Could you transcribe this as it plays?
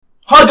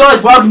Hi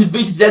guys, welcome to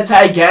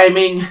VTZT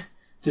Gaming.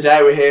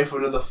 Today we're here for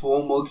another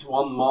 4 mugs,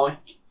 1 mic.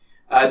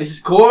 This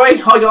is Corey.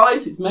 Hi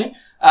guys, it's me.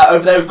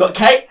 Over there we've got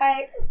Kate.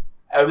 Hey.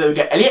 Over there we've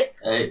got Elliot.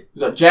 Hey.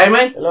 We've got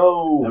Jamie.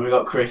 Hello. And we've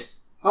got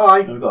Chris.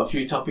 Hi. And we've got a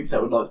few topics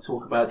that we'd like to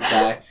talk about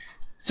today.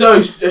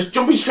 So, just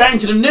jumping straight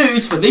into the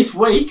news for this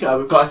week,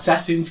 we've got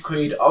Assassin's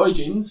Creed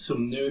Origins.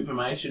 Some new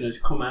information has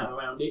come out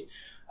around it.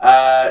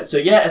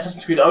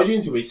 Assassin's Creed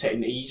Origins will be set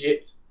in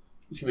Egypt.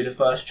 It's going to be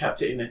the first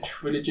chapter in a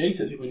trilogy,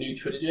 so it's going to be a new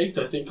trilogy.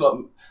 So I think like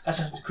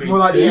Assassin's Creed More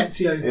like 2. the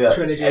Ezio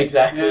trilogy.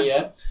 Exactly,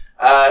 yeah.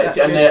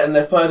 And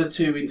the further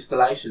 2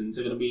 installations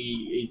are going to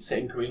be set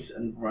in Greece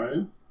and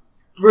Rome.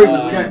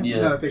 Rumour, we don't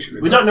know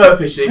officially. We don't know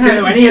officially. We don't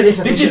know any of this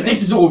officially.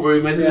 This is all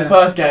rumours, and the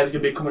first game is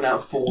going to be coming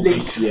out fall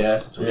this year,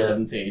 so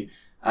 2017.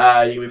 You're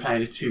going to be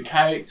playing as 2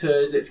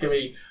 characters. It's going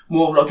to be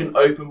more of like an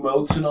open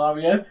world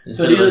scenario.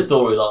 Instead of a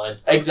storyline.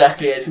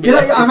 Exactly. It's going to be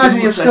I imagine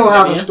you'll still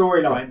have a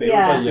storyline, but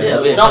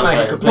can't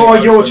make it more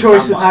your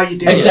choice of how you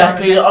do it.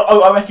 Exactly.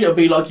 I reckon it'll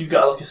be like you've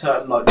got like a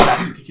certain like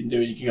task you can do,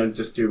 and you can go and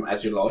just do them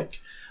as you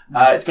like.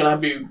 It's going to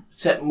be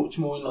set much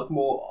more in like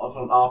more of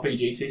an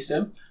RPG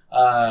system.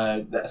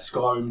 That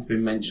Skyrim's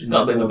been mentioned.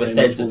 It's got a bit of a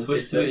Bethesda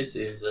twist to it, it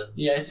seems.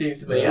 Yeah, it seems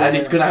to be. And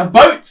it's going to have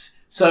boats!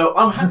 So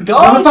I'm happy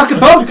guys.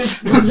 Motherfucking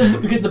boats!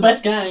 Because the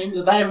best game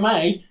that they ever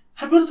made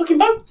had motherfucking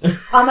boats.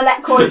 I'm gonna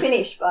let Corey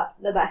finish, but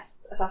the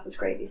best Assassin's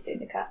Creed is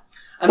Syndicate.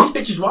 And this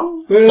picture's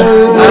wrong.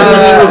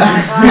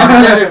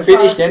 I've never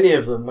finished any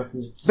of them. New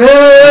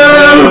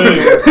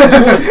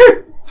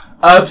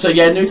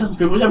Assassin's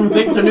Creed. What do you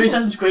think? So new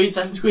Assassin's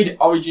Creed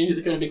Origins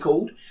is going to be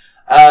called.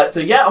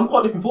 I'm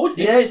quite looking forward to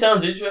this. Yeah, it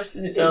sounds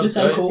interesting. It sounds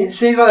cool. It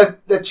seems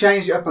like they've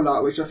changed it up a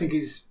lot, which I think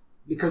is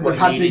because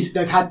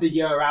they've had the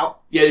year out.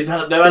 Yeah, they've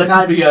had a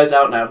couple of years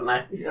out now, haven't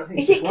they? Is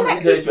it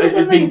connected to the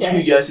movie? It's been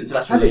 2 years since the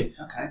last release.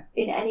 Okay.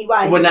 In any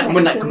way? When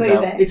that comes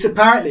out. It's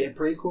apparently a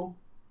prequel.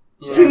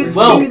 To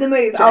the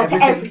movie? To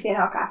everything,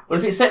 okay. Well,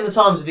 if it's set in the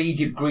times of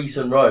Egypt, Greece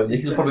and Rome,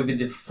 this could probably be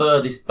the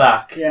furthest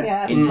back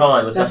in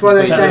time. That's why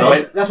they're saying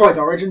that's why it's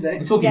Origins, isn't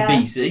it? We're talking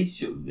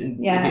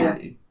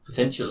BC,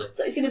 potentially.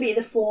 So it's going to be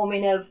the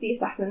forming of the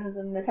Assassins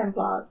and the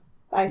Templars,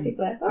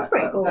 basically. That's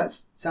pretty cool. That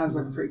sounds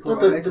like a pretty cool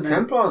The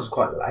Templars are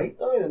quite late,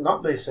 though,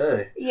 not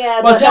BC.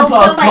 Yeah, but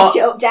Templars they'll make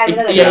shit up, Jamie.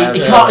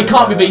 It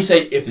can't be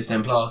BC if it's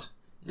Templars.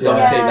 It'll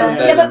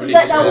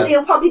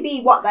probably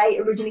be what they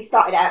originally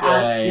started out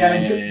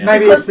as.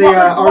 Maybe it's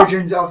the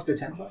origins of the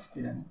Templars.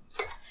 You know.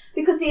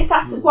 Because the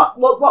assassins, what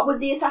would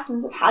the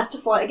assassins have had to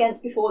fight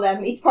against before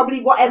them? It's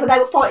probably whatever they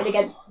were fighting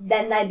against.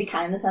 Then they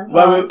became the Templars.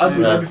 Well, as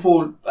we know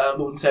before,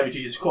 Lord and Savior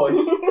Jesus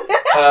Christ,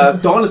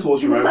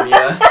 dinosaurs were over.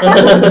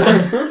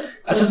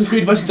 Assassin's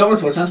Creed vs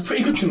Dinosaurs sounds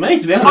pretty good to me,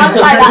 to be honest.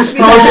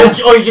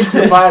 Or you just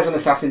play as an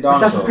assassin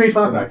dinosaur. Assassin's Creed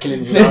 5. Killing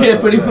the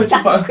pretty much.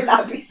 Assassin's Creed,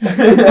 that'd be so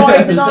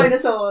riding the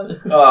dinosaurs.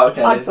 Oh,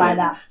 okay. I'd play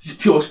that. This is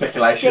pure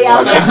speculation.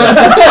 Yeah,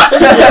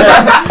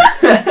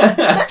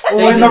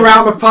 All in the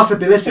realm of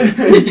possibility.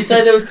 Did you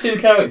say there was 2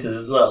 characters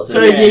as well?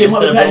 So you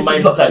might be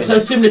playing so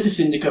similar to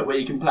Syndicate, where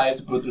you can play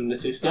as a brother and a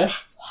sister.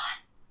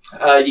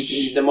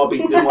 There might be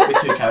 2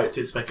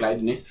 characters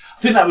speculating this. I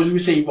think that was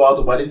received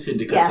rather well in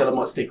Syndicate, so I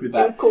might stick with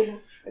that. It was cool.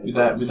 With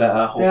that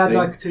whole thing. They had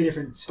like 2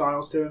 different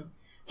styles to them.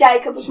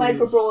 Jacob was made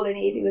for brawling,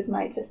 Evie was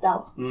made for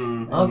stealth.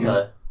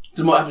 Okay.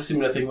 So they might have a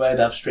similar thing where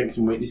they have strengths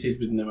and weaknesses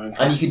within their own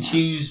class. And you can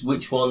choose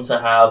which one to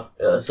have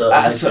a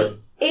certain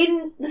mission.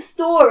 In the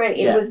story,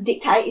 it was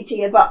dictated to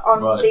you, but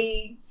on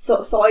the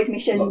sort of side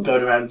missions, like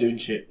going around doing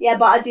shit. Yeah,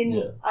 but I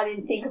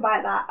didn't think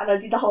about that, and I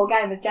did the whole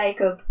game as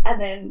Jacob, and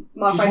then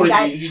my friend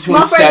Jake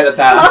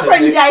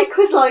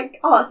was like,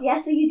 "Oh, yeah,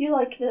 so you do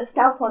like the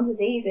stealth ones as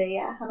Evie,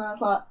 yeah?" And I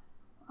was like,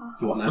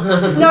 "You want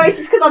that?" No, it's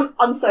just because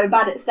I'm so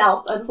bad at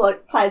stealth. I just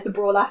like play as the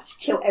brawler, just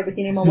kill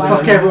everything in my way.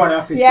 Fuck everyone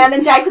up. Yeah, and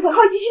then Jake was like,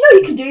 "Oh, did you know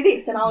you can do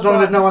this?" And I was as long as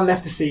there's no one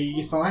left to see you,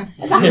 you're fine.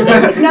 Exactly.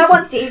 If no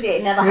one sees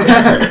it, it never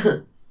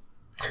happens.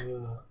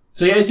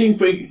 So it seems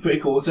pretty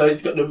cool. So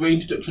it's got the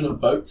reintroduction of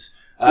boats.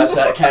 So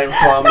that came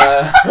from...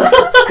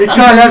 This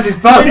guy loves his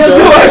boats. This is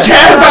what I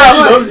care about.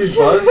 He loves his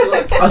boats.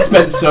 I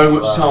spent so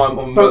much time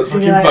on Boat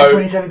Simulator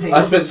 2017.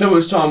 I spent so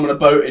much time on a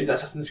boat in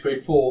Assassin's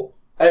Creed 4.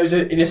 It was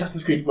in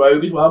Assassin's Creed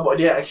Rogue as well, but I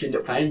didn't actually end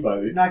up playing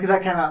Rogue. No, because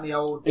that came out in the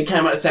old... It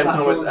came out at the same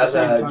time as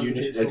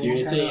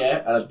Unity,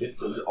 yeah. And just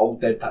those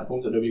old dead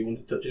platforms that nobody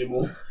wanted to touch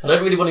anymore. I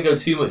don't really want to go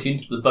too much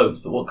into the boats,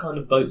 but what kind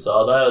of boats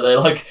are they? Are they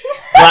like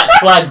black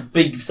flag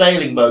big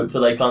sailing boats? Are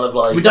they kind of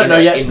like... We don't know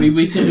yet.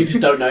 We simply just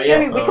don't know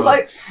yet. Well,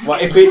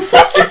 if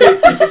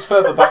it's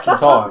further back in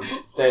time,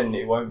 then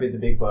it won't be the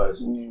big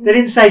boats. They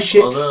didn't say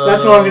ships.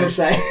 That's what I'm going to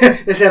say.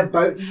 They said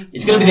boats.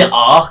 It's going to be the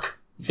Ark.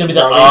 It's going to be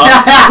the Ark.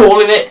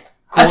 Calling it.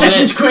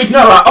 Assassin's Creed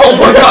Noah. Oh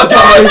my god,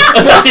 guys!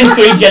 Assassin's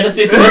Creed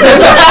Genesis.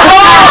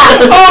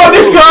 Oh,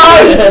 this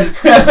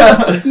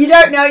guy! You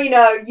don't know, you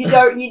know.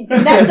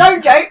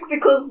 Don't joke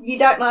because you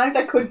don't know.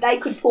 They could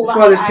pull that. That's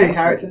why there's 2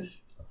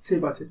 characters. 2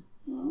 by 2.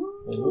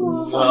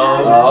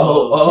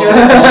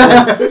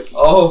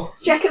 Oh.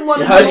 Do you reckon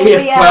one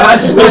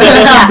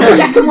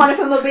of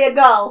them will be a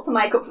girl to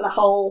make up for the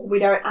whole we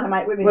don't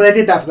animate women? Well, they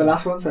did that for the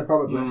last one, so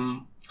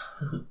probably.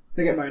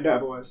 They get moaned at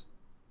otherwise.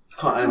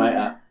 can't animate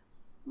her.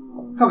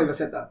 Can't believe I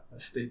said that.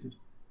 That's stupid.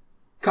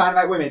 Can't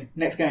animate women.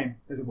 Next game,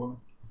 there's a woman.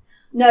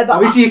 No, but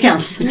Obviously you can.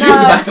 Could you use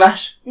the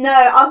backlash? No,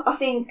 I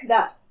think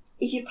that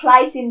if you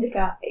play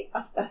Syndicate,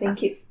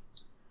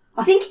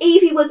 I think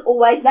Evie was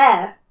always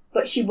there,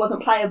 but she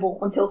wasn't playable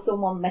until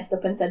someone messed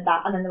up and said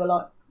that, and then they were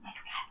like,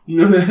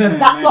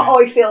 that's what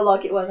I feel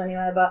like it was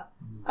anyway, but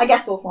I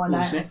guess we'll find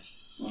out.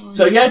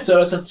 So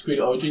Assassin's Creed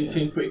Origins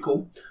seems pretty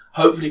cool.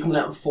 Hopefully coming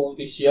out in fall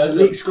this year. There's a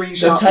leaked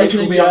screenshot which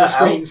will be on the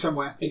screen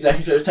somewhere.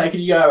 Exactly, so it's taken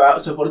a year out,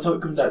 so by the time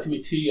it comes out it's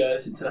going to be 2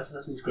 years since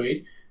Assassin's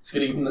Creed. It's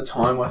going to give them the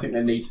time where I think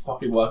they need to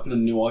probably work on a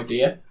new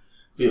idea.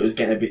 It was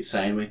getting a bit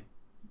samey,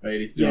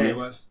 really, to be honest. It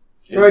was.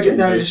 They were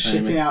just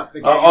shitting out the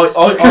games.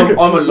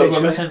 I'm a lover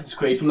of Assassin's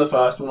Creed from the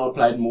first one. I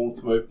played them all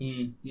through.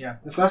 Yeah,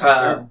 the first one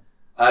was terrible.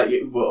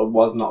 It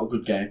was not a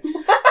good game.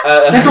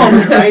 Second one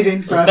was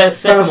amazing.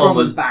 First one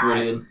was bad.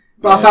 Brilliant.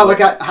 But I felt like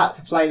I had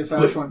to play the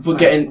first one. For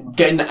getting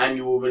the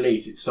annual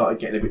release, it started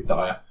getting a bit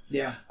dire.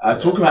 Yeah.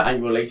 Talking about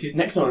annual releases,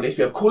 next on the list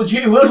we have Call of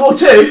Duty World War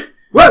II.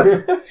 Whoa!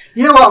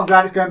 You know what? I'm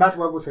glad it's going back to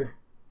World War II.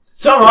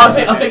 So I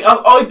think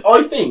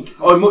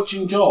I much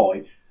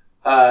enjoy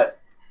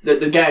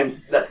the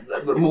games that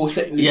are more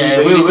set in the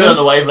we're on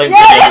the wavelength.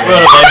 At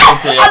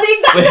the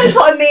exact same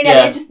time, me and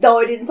Elliot just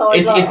died inside.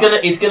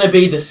 It's gonna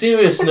be the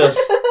seriousness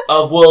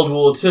of World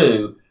War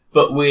II,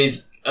 but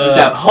with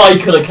high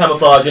colour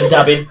camouflage and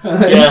dabbing.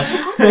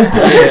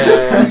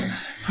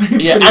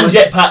 And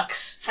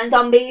jetpacks. And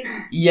zombies.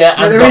 Yeah,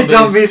 and there is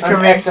zombies and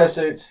coming.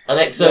 exosuits. And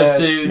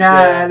exosuits.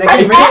 Nah, they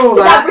and can all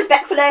that.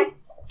 Respectfully.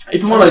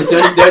 If I'm honest,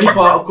 the only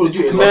part of Call of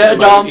Duty I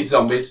like is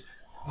zombies.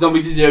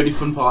 Zombies is the only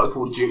fun part of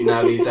Call of Duty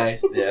now these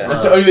days.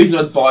 That's the only reason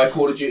I'd buy a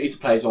Call of Duty to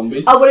play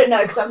zombies. I wouldn't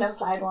know because I've never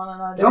played one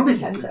and I don't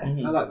Zombies intend is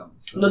good. to. I like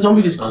zombies. No,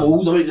 zombies is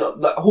cool.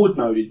 That horde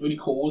mode is really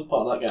cool as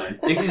part of that game.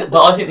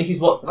 But I think this is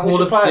what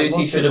Call of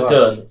Duty should have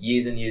done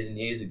years and years and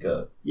years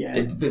ago.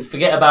 Yeah.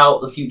 Forget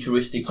about the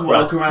futuristic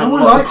crap. No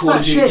one likes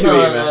that shit.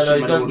 No.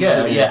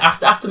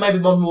 After maybe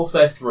Modern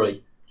Warfare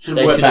 3,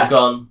 they should have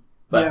gone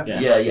back.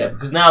 Yeah.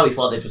 Because now it's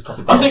like they've just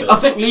copied. I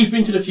think leaping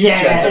into the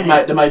future,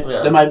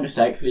 they made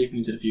mistakes leaping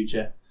into the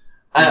future.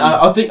 And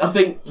I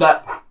think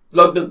that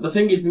like the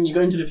thing is when you go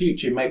into the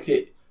future, it makes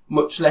it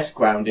much less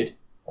grounded.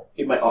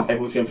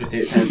 Everyone's going for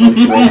the same time.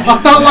 I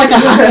felt like I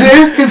had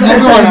to because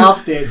everyone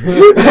else did.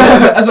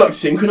 That's like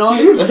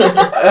synchronised.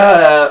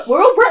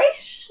 We're all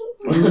British.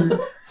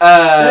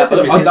 I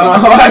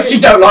actually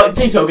don't like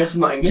tea, so I guess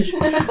I'm not English.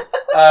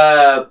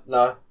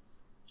 No.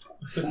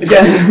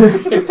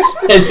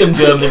 There's some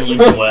German in you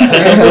somewhere.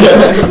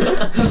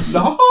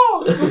 No.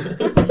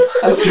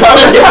 That's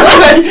German.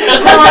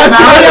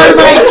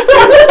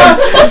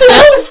 That's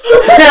enough.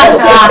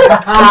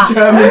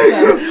 German.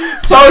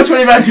 Sorry to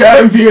any of our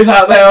German viewers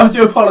out there. I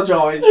do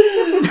apologise.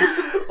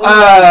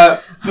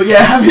 But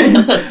yeah, having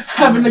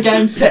the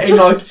game set in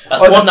like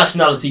that's one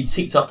nationality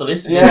ticked off the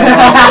list. Yeah.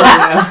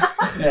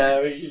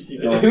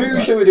 Who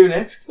should we do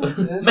next?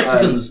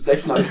 Mexicans.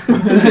 Next night.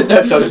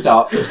 Don't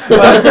start.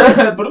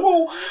 But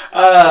all.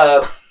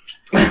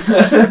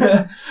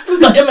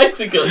 It's like a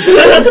Mexican.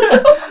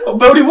 I'm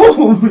building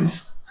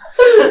walls.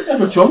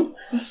 I'm a Trump.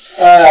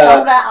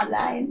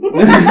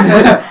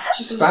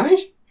 She's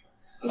Spanish?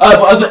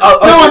 No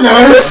one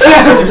knows.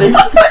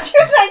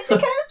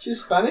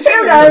 She's Spanish?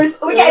 Who knows?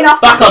 We're getting off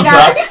back on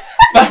track.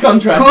 Back on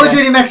track. Call of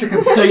Duty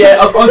Mexicans. So yeah,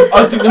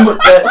 I think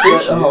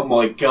oh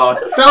my god.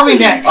 That'll be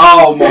next.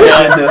 Oh my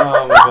god.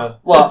 Oh my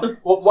god.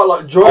 What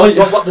like drug?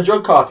 What the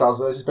drug cartels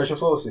versus special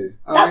forces?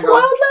 That's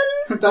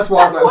Wildlands. That's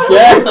Wildlands.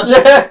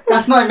 Yeah.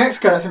 That's not in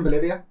Mexico. That's in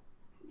Bolivia.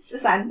 It's the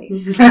same thing.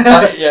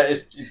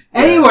 It's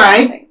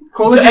anyway,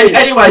 Call of Duty.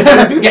 Anyway,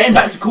 getting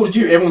back to Call of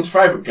Duty, everyone's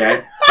favourite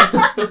game.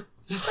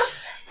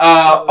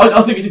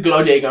 I think it's a good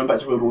idea going back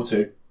to World War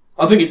II.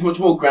 I think it's much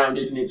more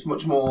grounded and it's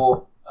much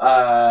more.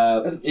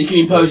 You can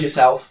impose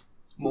yourself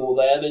more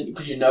there than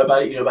because you know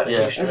about it. You know about the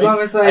history. As long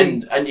as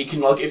they and you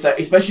can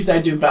especially if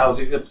they do battles.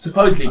 It's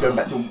supposedly going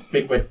back to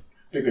Big Red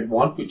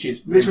 1, which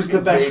was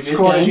the best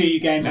Call of Duty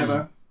game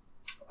ever.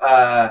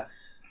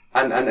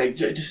 And it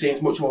just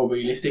seems much more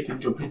realistic than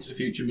jumping into the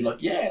future and be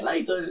like, yeah,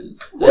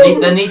 lasers.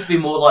 There needs to be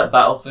more like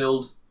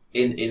Battlefield.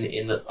 In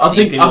the I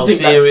think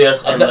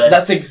serious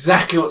that's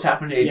exactly what's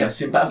happening here. I've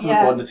seen Battlefield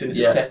 1, I've seen the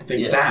success and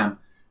think, damn,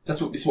 this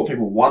is what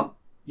people want.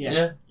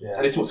 Yeah.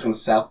 And it's what's going to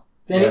sell.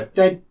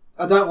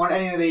 I don't want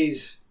any of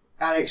these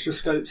add extra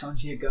scopes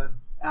onto your gun.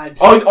 I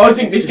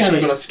think this game is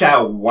going to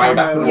scale way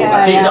back.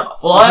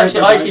 Well, I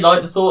actually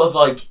like the thought of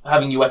like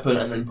having your weapon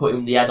and then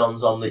putting the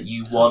add-ons on that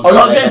you want. I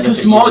like being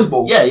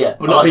customisable. Yeah.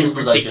 But not being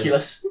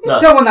ridiculous. No.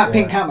 Don't want that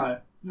pink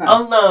camo. No.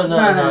 Oh no.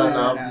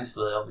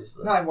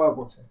 Obviously. Not in World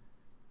War II.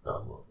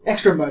 No.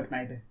 Extra mud,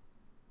 maybe.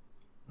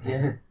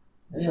 Yeah.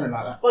 Something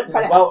like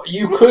that. Well,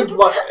 you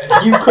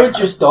could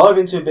just dive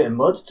into a bit of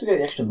mud to get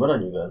the extra mud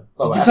on your gun.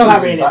 It's not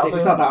that realistic.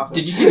 It's not Battlefield.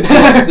 Did you see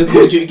the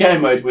Call of Duty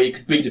game mode where you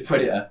could be the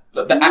Predator?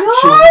 Like the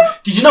actual.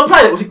 Did you not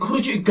play that? Was it Call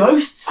of Duty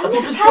Ghosts? I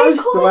think it was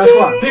Ghosts. The worst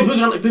one. People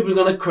are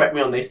gonna correct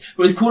me on this,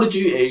 but it's Call of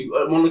Duty,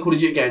 one of the Call of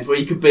Duty games where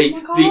you could be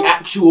the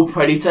actual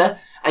Predator,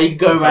 and you can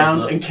go That sounds around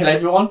nuts. and kill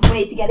everyone. We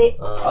need to get it.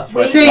 That's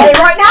We need to See- get it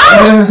right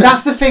now.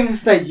 That's the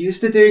things they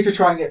used to do to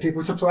try and get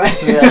people to play.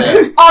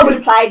 Yeah. I would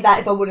have played that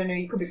if I would have knew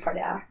you could be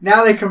Predator.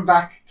 Now they come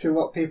back to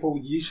what people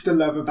used to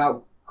love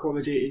about Call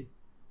of Duty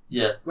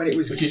Yeah. when it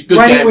was Which is good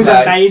when it was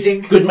gameplay.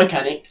 amazing. Good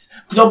mechanics.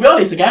 Because I'll be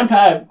honest, the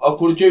gameplay of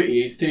Call of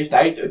Duty is to this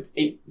day,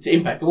 it's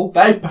impeccable.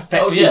 They've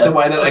perfected the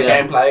way that their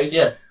game plays.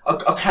 Yeah.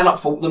 I cannot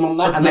fault them on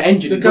that. And the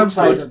engine The looks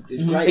gunplay good.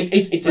 is great.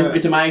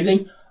 It's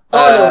amazing.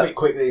 Die a little bit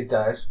quick these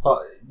days, but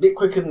a bit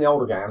quicker than the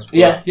older games. But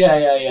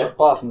Yeah.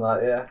 apart from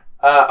that, yeah.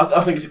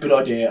 I think it's a good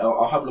idea.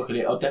 I'll have a look at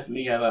it. I'll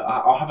definitely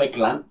I'll have a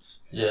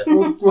glance. Yeah.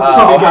 We'll I'll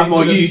probably have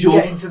my usual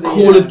get into the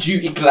Call of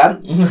Duty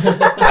glance,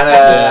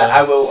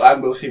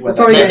 and we'll see where We'll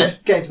probably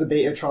that get into the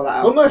beta, try that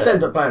out. We'll most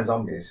end up playing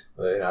zombies.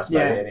 But that's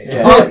Yeah.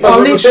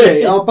 about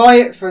it. I'll buy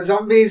it for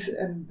zombies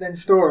and then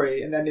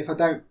story, and then if I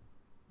don't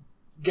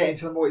get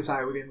into the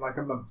multiplayer within like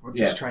a month, I'll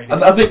just train it.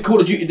 I think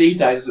Call of Duty these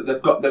days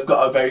they've got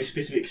a very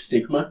specific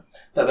stigma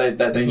that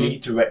they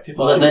need to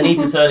rectify. Well, they need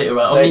to turn it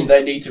around.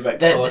 They need to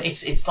rectify.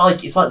 It's like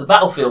the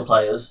Battlefield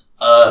players,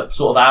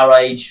 sort of our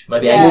age,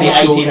 maybe Yeah.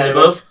 18 and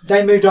above.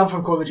 They moved on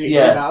from Call of Duty to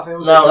Yeah.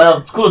 Battlefield. Now,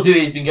 Call of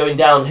Duty has been going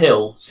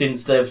downhill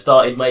since they've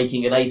started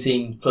making an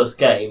 18+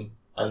 game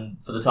and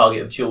for the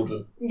target of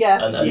children Yeah.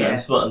 and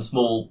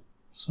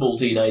small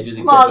teenagers,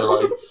 Small.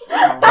 etc.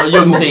 Like,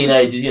 young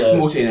teenagers, you know.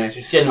 Small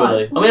teenagers.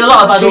 Generally, I mean, a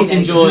lot of adults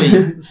Teenagers.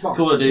 enjoy Small.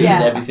 Call of Duty Yeah.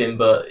 and everything,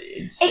 but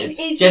it's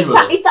It's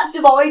generally. that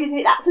divide, isn't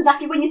it? That's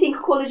exactly when you think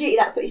of Call of Duty.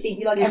 That's what you think.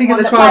 You like You think of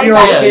the everyone that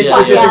 12-year-old plays Yeah, kids yeah,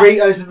 with the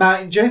yeah. Doritos and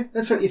Mountain Dew?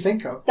 That's what you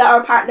think of. that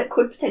are a part that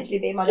could potentially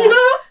be my dad.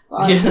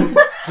 Like,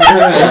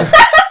 Yeah.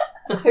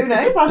 who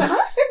knows? I don't know.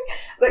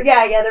 But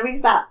yeah, there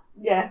is that.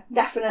 Yeah,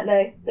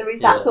 definitely. There is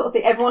that Yeah. sort of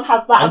thing. Everyone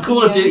has that. And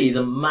Call of opinion. Duty is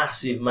a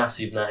massive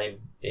name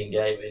in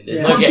gaming. There's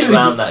Yeah. no Call of getting Duty is-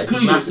 around that. It's Call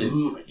of Duty is,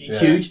 massive. It's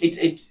huge.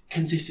 It's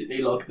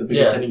consistently like the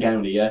biggest Yeah. selling game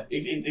of the year.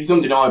 It's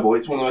undeniable.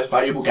 It's one of the most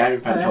valuable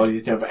gaming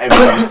franchises to have ever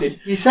existed.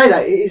 You say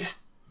that, it is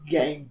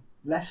getting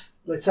less.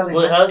 Like selling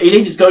Well, it less. has. It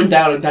is. It's going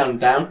down and down and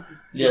down.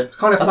 Yeah. It's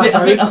kind of I think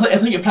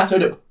plateaued. it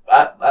plateaued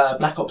at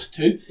Black Ops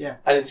 2. Yeah.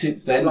 And then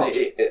since then, Lots.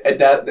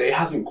 it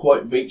hasn't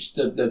quite reached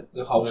the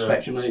whole Yeah.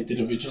 spectrum that it did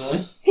originally.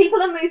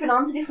 People are moving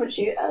on to different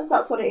shooters.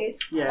 That's what it is.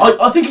 Yeah.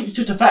 I think it's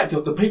just a fact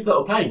of the people that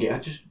are playing it are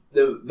just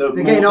they're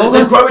getting older.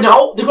 They're growing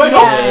old. They're growing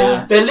Yeah.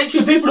 old. They're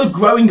literally people are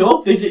growing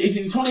up.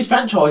 It's one of these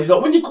franchises.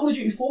 Like when did Call of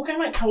Duty 4 came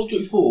out? Call of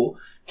Duty 4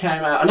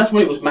 came out, and that's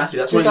when it was massive.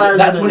 That's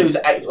when it was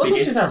at its Wasn't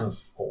biggest.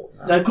 2004?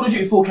 No, Call of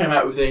Duty 4 came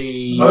out with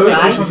the Over eight.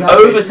 10 years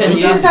ago.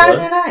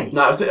 2008?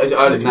 No, I think it was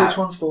earlier than Which that.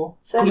 one's for? Call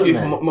of 7 Duty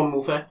then? Modern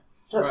Warfare.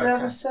 Not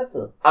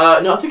 2007.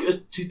 No, I think it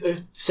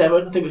was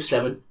 7. I think it was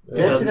 7.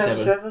 Yeah,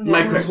 2007, yeah.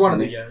 Make It was corrections one on of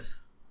the this.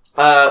 years.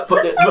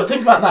 But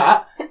think about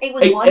that. It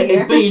was one year.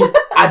 It's been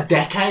a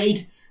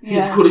decade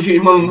since Yeah. Call of Duty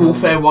Modern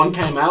Warfare 1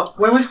 came out.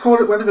 When was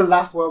the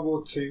last World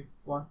War II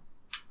one?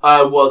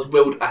 Was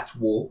World at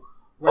War.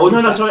 When Oh, was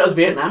no, that? sorry, that was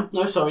Vietnam.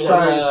 No, sorry, that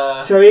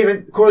was... So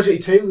even Call of Duty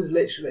 2 was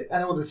literally,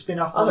 and all the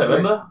spin-off I ones, don't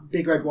like remember.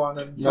 Big Red One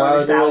and No,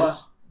 Farthest Hour.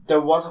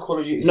 there was a Call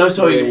of Duty. No,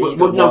 sorry, 3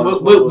 World that was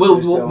at World War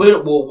II still.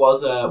 War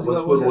was World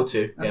World War War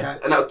II, yes.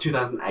 Okay. And that was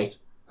 2008.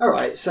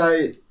 Alright, so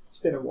it's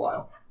been a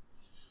while.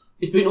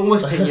 It's been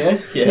almost 10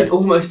 years. It's Yeah. been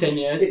almost 10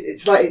 years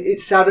It's like, it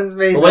saddens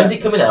me. But that- when's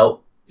it coming out?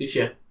 this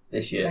year.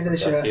 This year. End of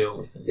this That's year.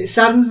 almost in. It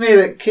saddens me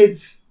that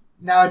kids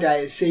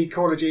nowadays see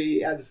Call of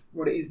Duty as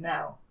what it is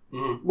now,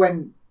 Mhm.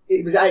 when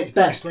it was at its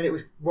best, when it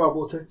was World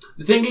War II.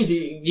 The thing is,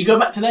 you go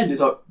back to then,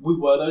 it's like, we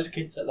were those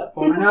kids at that I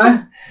point.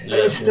 know, Yeah.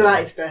 it was still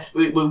at its best.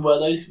 We were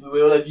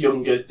those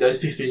young girls, those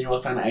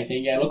 15-year-olds playing at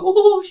 18 game, like,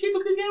 oh shit,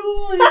 look at this game,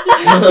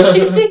 oh,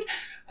 she's sick.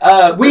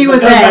 We were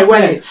but going there back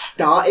when then, it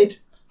started.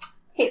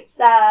 Hipsters.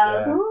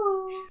 Yeah.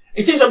 Ooh.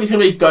 It seems like it's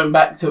going to be going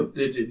back to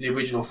the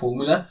original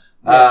formula.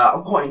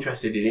 I'm quite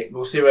interested in it.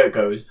 We'll see where it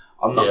goes.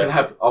 I'm not Yeah. going to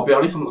have, I'll be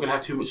honest, I'm not going to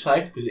have too much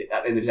faith because at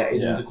the end of the day, it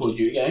isn't Yeah. the Call of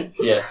Duty game.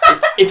 Yeah.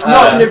 It's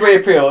not going to be a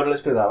pre-order,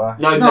 let's put it that way.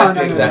 No, exactly,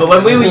 no. exactly. But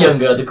when we were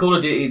younger, the Call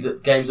of Duty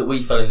games that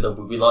we fell in love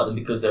with, we liked them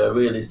because they were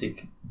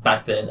realistic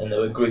back then and they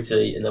were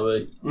gritty and they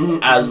were Mhm.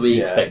 as we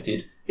Yeah.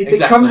 expected. If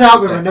Exactly, it comes out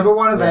with exactly. another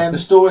one of Yeah. them, The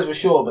stories were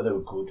short, but they were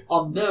good.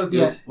 They were good.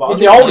 yeah. Well, If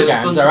the it older was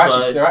games, fun they're to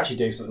actually play. they're actually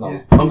decent. Yeah.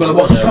 I'm going to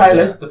watch the Yeah.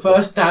 trailers. The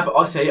first dab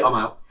I see, I'm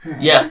out.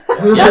 Yeah.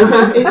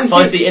 Yeah. If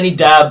I see any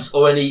dabs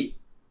or any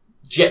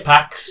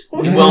jetpacks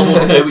in World War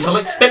II, which I'm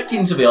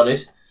expecting to be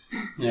honest,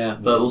 Yeah.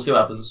 but we'll see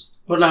what happens.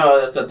 But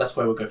no, that's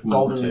where we'll go from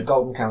World War II.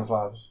 Golden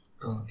camouflage.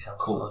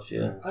 Cool.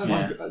 Yeah. oh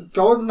Yeah. my God,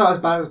 gold's not as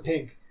bad as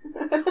pink.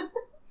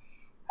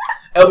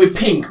 It'll be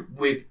pink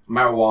with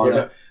marijuana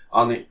Yeah,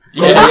 on it.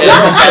 Yeah,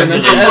 yeah.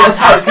 That's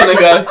how it's going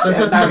to go.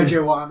 Yeah,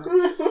 marijuana.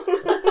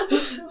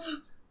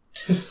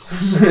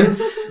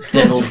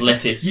 Devil's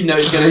lettuce. You know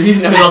it's going to,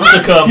 you know Lots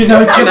to come. you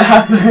know it's going to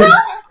happen.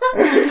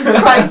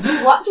 Christ,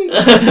 he's watching.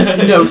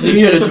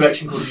 you know the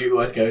direction Call of Duty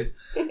always goes.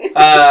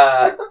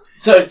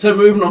 So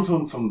moving on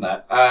from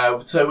that.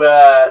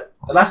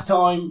 Last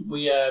time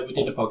we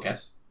did a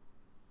podcast,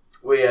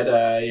 we had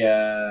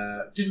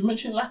did we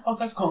mention the last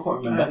podcast? I can't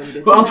quite remember. we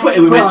did. But on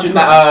Twitter we Put it on mentioned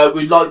that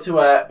we'd like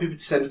to people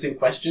to send us in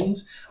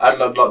questions. I'd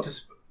like to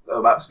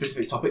about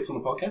specific topics on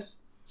the podcast.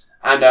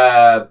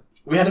 And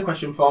we had a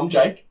question from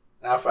Jake,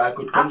 our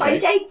good friend Hi,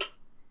 Jake. Jake.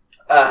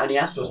 And he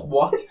asked us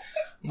what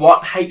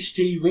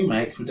HD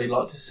remakes would they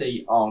like to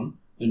see on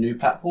the new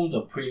platforms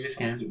of previous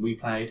games that we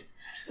played.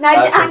 No, hang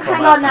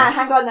on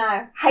past.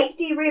 now.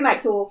 HD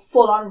remakes or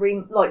full on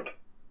like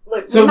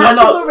So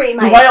remasters or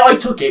remakes? the way I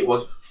took it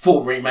was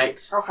full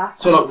remakes. Okay.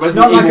 So like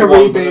Resident Not like Evil a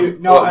 1 was reboot,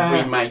 not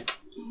a- remake.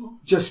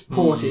 Just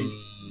ported.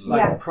 Like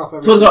Yeah.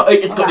 proper. So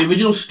it's got the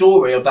original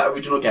story of that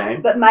original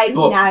game, But made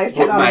but now,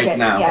 technology. made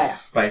now, Yeah.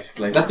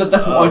 basically. That's what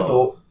I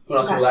thought when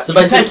I saw Okay. that. So So you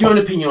can basically- take your own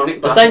opinion on it.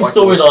 The but same that's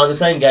what I thought. storyline, the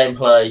same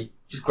gameplay,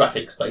 just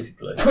graphics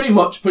basically. Pretty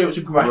much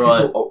a graphical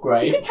Right. You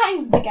upgrade. can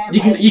change the game.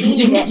 You can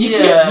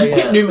Yeah, get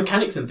yeah. new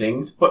mechanics and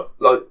things, but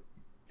like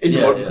in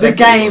Yeah, modern yeah. the settings.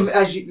 game,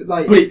 as you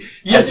like, But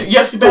you have to be able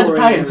to Story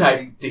play it and and say,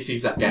 everything. this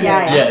is that game.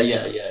 Yeah.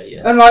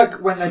 Yeah.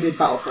 unlike when they did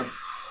Battlefront.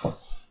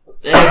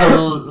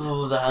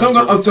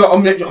 So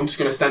I'm just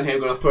going to stand here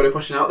and going to throw the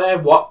question out there.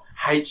 What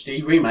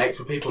HD remakes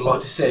would people like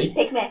to see?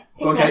 Pick me.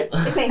 Okay.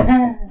 Pick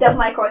me. Devil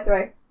May Cry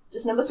 3.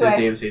 Just number So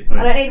 3. DMC 3.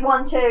 I don't need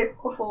 1, 2,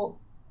 or 4.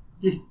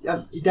 You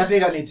definitely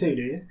don't need 2,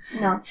 do you?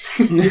 No.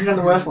 Even on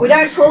the worst one. We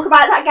don't talk about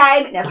that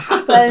game. It never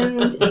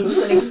happened. It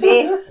doesn't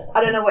exist.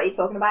 I don't know what you're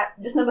talking about.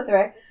 Just number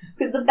 3.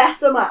 Because the best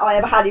summer I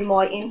ever had in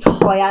my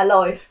entire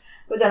life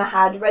was when I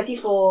had Resi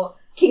 4,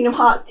 Kingdom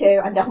Hearts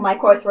 2, and Devil May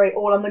Cry 3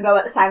 all on the go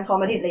at the same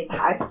time. I didn't leave the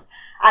house.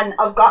 And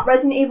I've got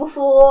Resident Evil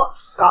 4.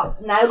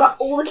 Now got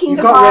all the Kingdom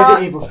You've got Hearts.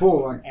 Resident Evil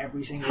 4 on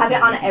every single Have thing.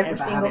 it on you can every ever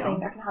single have it thing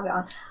on. I can have it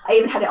on. I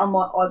even had it on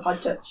my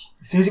iPod Touch.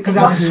 As soon as it comes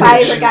It's out my on the Switch,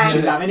 favourite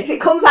she's game. having If it.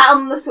 it comes out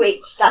on the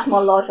Switch, that's my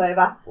life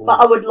over. But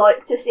I would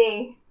like to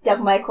see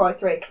Devil May Cry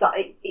 3 because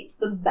it's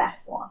the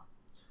best one.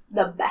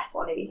 The best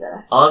one it is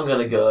there. I'm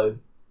gonna go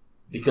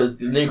because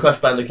the new Crash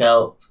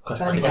Bandicoot,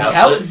 Bandicoot?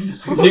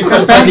 the new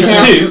Crash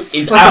Bandicoot 2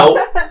 is out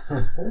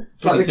Like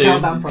pretty the soon.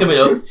 countdown It's song. coming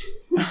up.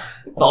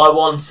 But I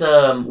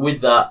want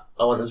with that,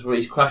 I want us to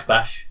release Crash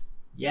Bash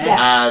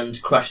Yes.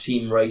 and Crash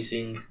Team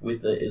Racing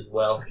with it as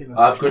well. Fucking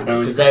I have good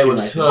memories Because of they were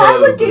Crash so. Team They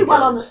would do good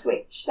one on the games.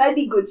 Switch. They'd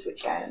be good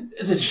Switch games.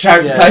 It's a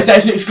shout Yeah. to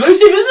PlayStation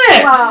exclusive, isn't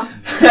it? Well,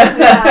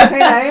 who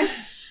knows?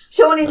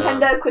 Sure,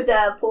 Nintendo could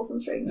pull some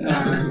strings.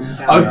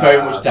 I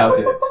very much doubt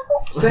it.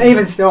 But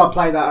even still, I'd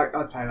play that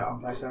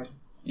on PlayStation.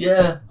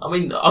 Yeah, I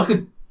mean, I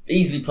could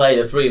easily play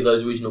the 3 of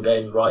those original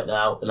games right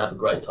now and have a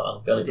great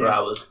time. Be on it for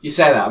hours. You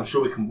say that, I'm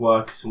sure we can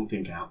work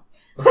something out.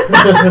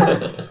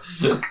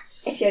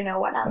 If you know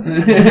what I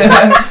mean.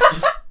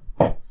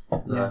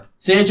 Yeah.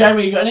 See you,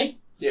 Jamie, you got any?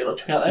 Yeah, not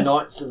check out there.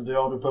 Knights of the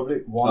Old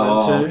Republic 1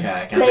 Oh, and 2.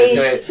 okay. Please,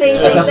 Let's please,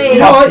 go. That's please. You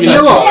know what? You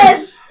know what?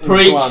 Yes!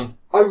 Preach. One.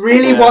 I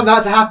really Yeah. want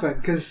that to happen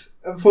because,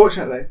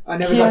 unfortunately, I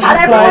never got Yeah. to And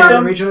play everyone-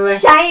 them originally.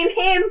 Shame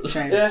him!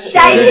 Shame. Yeah.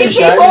 Shame It's a him,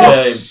 shame. people!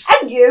 Shame.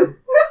 And you!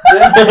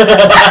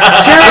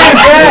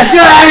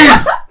 Shame!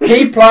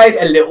 He played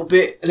a little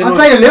bit. I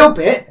played a little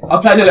bit.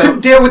 I played a I little.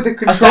 couldn't deal with the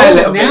I say a controls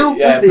little bit, now.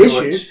 yeah, That's the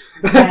pretty issue.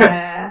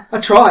 Yeah. I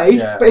tried,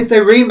 Yeah. but if they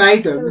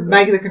remade them and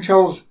made the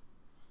controls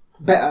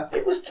better.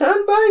 It was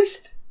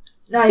turn-based.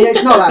 No, yeah,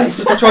 it's not that. It's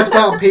just I tried to play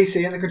it on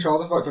PC and the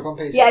controls are fucked up on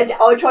PC. Yeah,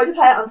 I tried to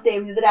play it on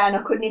Steam the other day and I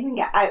couldn't even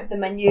get out of the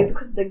menu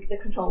because the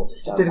controls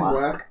just It don't didn't work.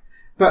 work.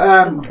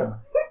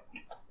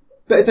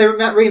 But if they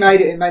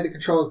remade it and made the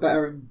controls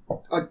better, and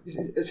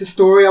it's a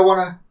story I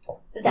want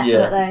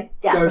Definitely.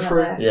 Go for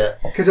it. Definitely. Yeah. to,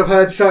 because I've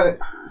heard so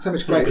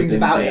much great good things things,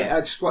 about yeah. it.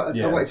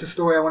 Yeah. It's a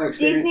story I want to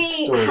experience.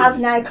 Disney Stories. have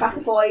now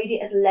classified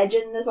it as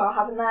legend as well,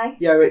 haven't they?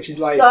 Yeah, which is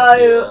like So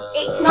Yeah.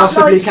 it's not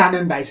possibly like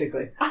canon,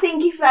 basically. I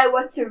think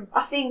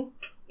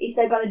if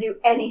they're going to do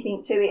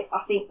anything to it, I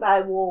think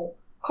they will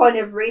kind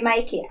of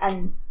remake it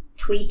and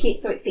tweak it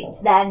so it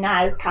fits their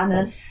now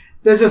canon.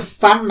 There's a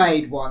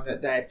fan-made one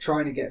that they're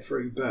trying to get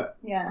through, but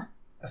Yeah.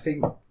 I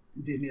think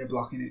Disney are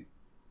blocking it.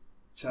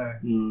 So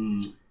Boo.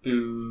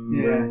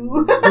 yeah.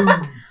 Boo. Boo.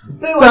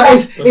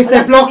 But if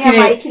they're blocking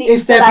it,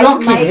 if so they're they can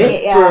blocking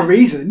make it for a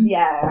reason,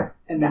 yeah.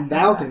 and then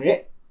definitely. they'll do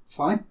it,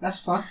 fine. That's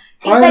fine.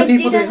 If Why are they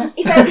people doing didn't,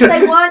 that? if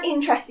they weren't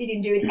interested in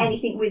doing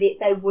anything with it,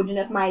 they wouldn't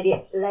have made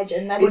it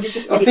legend. They would have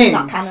just I said it's think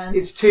not canon.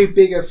 it's too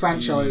big a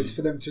franchise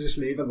for them to just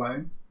leave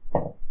alone.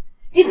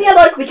 Disney are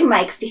like, we can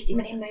make 50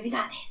 million movies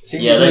out of this.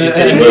 Yeah, they just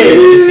Thing see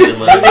is, them.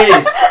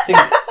 thing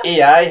is,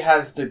 EA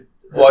has the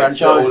Rights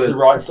to all franchise, the- the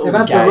rights to all They've the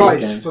had the games.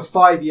 rights games. for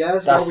 5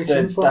 years. What are we That's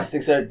seeing the for? that's the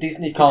thing. So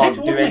Disney takes can't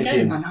all do their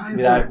anything games. I know,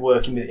 without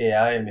working with EA.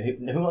 I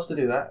mean, who wants to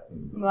do that?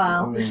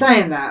 Well,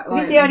 Saying that, it's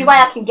like, the only way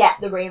I can get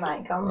the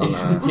remake on.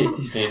 It's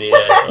Disney,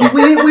 yeah.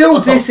 we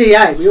all diss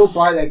EA. We all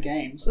buy their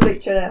games.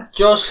 Literally.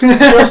 Just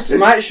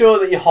make sure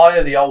that you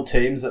hire the old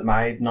teams that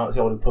made Knights of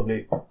the Old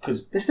Republic,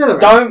 because They're still around.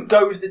 don't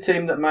go with the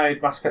team that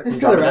made Mass Effect They're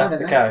still around,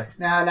 Andromeda. aren't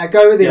they? Okay, No,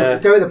 go with the Yeah.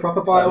 go with the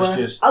proper that was Bioware.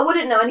 just I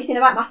wouldn't know anything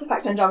about Mass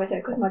Effect Andromeda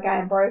because my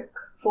game broke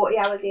 40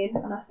 hours in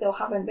and I still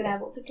haven't been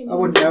able to continue. I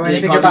wouldn't know You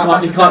anything can't, about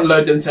Mass you can't Effect.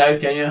 load them saves,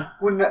 can you?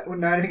 Wouldn't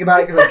know anything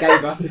about it because I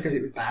gave up because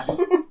it was bad.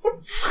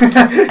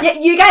 Yeah,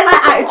 you gave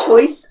that out of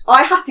choice.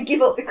 I had to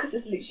give up because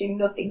there's literally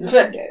nothing you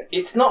can do.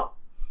 it's not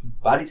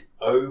bad. It's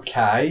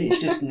okay. It's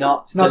just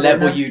not It's not the level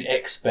good enough. you'd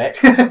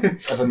expect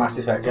of a Mass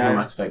Effect From a game.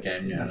 Mass Effect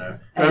game, yeah, I know.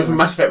 Going from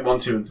Mass Effect 1,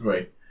 2 and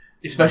 3.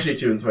 Especially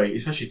 2 and 3.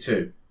 Especially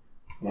 2.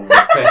 one of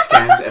the best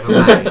games ever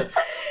made.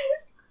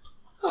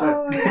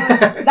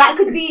 That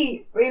could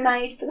be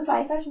remade for the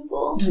PlayStation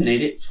 4. Doesn't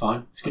need it. It's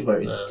fine. It's good where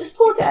it is. Just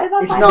port it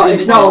over.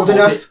 It's not old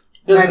enough.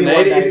 Doesn't Maybe need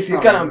one it. day It's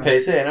not got it old on enough.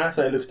 PC now,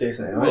 so it looks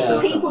decent anyway. Yeah.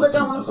 For people that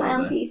don't want to play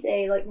on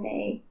PC, like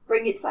me,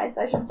 bring it to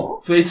PlayStation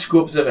 4. For these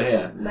scrubs over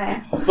here.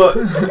 Meh. But What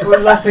was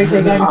the last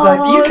PC game you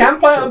played? you can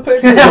play it on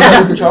PC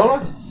with a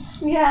controller.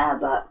 Yeah,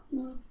 but...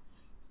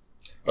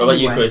 What about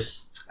you, Anyway.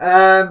 Chris?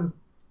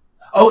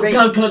 Oh, think-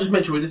 can I just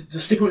mention, with this,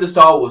 just sticking with the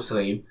Star Wars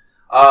theme,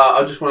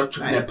 I just want to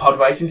chuck in there pod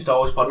racing, Star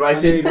Wars pod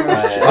racing.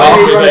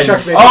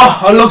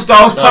 I love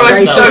Star Wars pod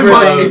racing so Racing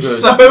much. Revenge.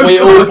 It's so We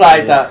all good.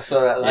 played that,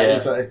 so that Yeah.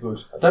 is good.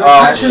 I don't know.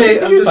 Actually,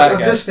 did you play it, I'm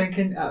Gav? just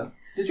thinking.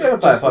 Did you ever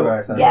play Pod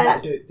Racing? Yeah.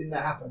 Didn't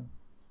that happen?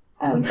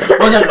 Well,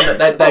 no,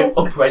 they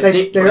upraised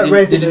it. They but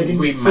upraised it, didn't they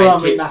didn't remake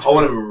full-on it. remaster. I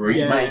want to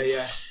remake.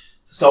 Yeah.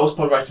 Star Wars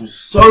pod racing was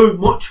so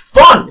much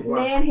fun. It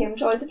was. Me and him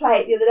tried to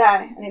play it the other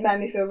day, and it made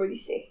me feel really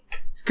sick.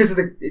 It's because of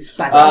it's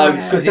bad.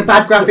 It's 'cause the it's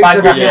bad graphics the bad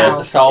of it graphics now. at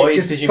the side, It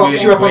just 'cause you fucks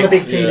move you up on the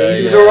quick. big TVs. Yeah,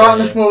 It was yeah, alright on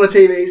yeah. the smaller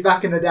TVs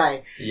back in the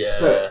day, Yeah.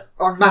 but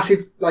on massive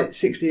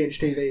 60-inch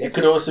TVs. It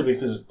could also be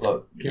because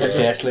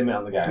FPS limit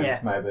on the game, Yeah.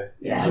 maybe.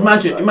 Yeah.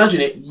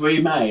 Imagine it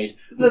remade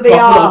The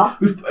VR.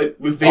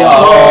 with VR.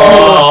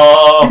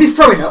 Oh. You'd be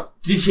throwing up.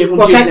 Did you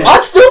Well, everyone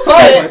I'd still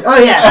play it. Oh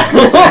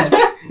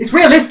yeah, it's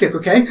realistic,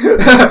 okay?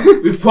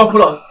 with proper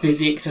like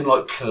physics and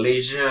like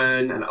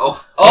collision and I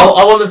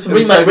want them to It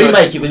was so good.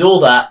 remake it with all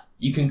that.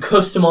 You can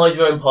customise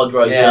your own pod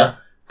racer, Yeah.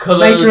 colours,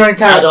 Make your own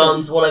character.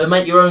 add-ons, whatever.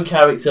 Make your own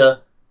character.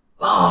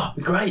 It'd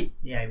be great.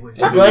 Yeah, it would.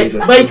 Yeah. Great.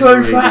 good. Make your own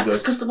Really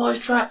tracks, good.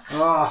 customise tracks.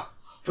 Oh,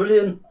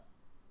 Brilliant.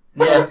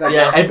 I Yeah, love that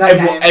yeah. game. That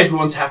game.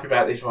 Everyone's happy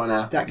about this right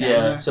now. that game.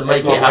 Yeah, so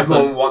make it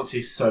Everyone happen. wants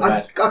this so I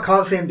bad.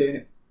 can't see him doing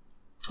it.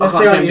 I That's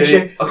can't the see only him doing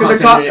issue it. I because can't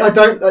see him I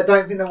doing it.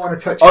 don't think they want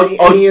to touch I-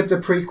 any of the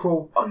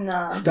prequel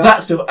No. stuff.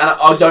 That stuff, and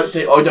I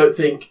don't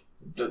think.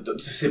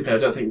 Just simply, I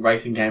don't think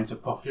racing games are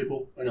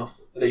profitable enough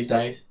these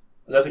days.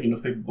 I don't think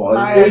enough people buy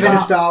them. Mario Even Kart. a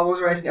Star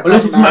Wars racing.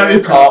 Unless it's Mario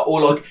Kart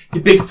or like the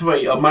big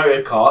three of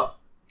Mario Kart,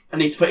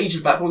 and it's for each of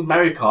the platforms: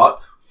 Mario Kart,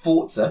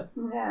 Forza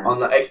Yeah. on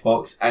the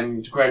Xbox,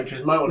 and Gran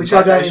Turismo on which the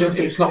I don't even PlayStation.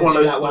 think It's not one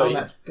of those that well. three.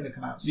 That's going to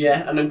come out. Soon.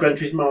 Yeah, and then Gran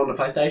Turismo on the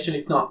PlayStation.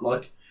 It's not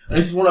like, and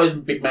this is one of those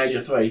big major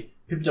three.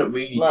 People don't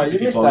really No, you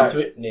typically missed buy out.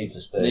 into it. Need for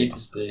Speed. Need for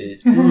Speed.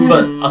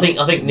 But I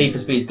think Need for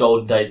Speed's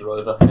golden days are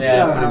over.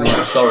 Yeah, No, pretty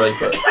much. Sorry,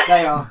 but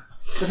They are.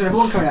 There's another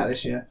one coming out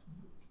this year.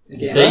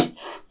 you see,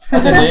 I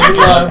didn't even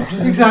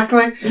know.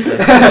 Exactly.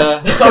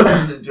 Yeah.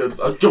 Sorry,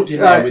 I jumped in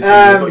there Right, with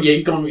but yeah,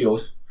 you've gone with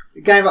yours.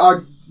 The game that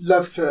I'd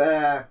love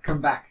to come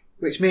back,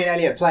 which me and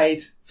Elliot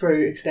played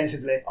through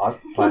extensively. I've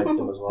played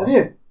them as well. Have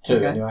you? 2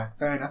 Okay. anyway.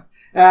 Fair enough.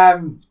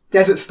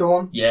 Desert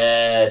Storm,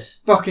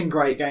 yes, fucking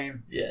great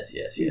game. yes.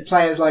 You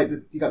play as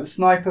you got the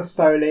sniper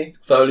Foley.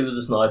 Foley was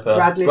a sniper.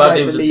 Bradley's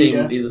Bradley like was the a team.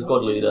 leader. He was a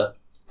squad leader.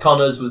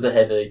 Connors was the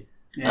heavy,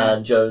 Yeah.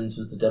 and Jones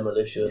was the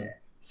demolition. Yeah.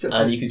 Such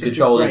And a- you could just a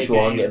control great each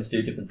one, game. get them to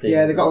do different things.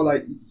 Yeah, they got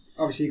all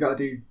obviously you got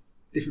to do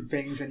different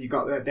things, and you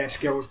got their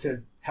skills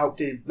to help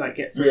do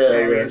get through Yeah,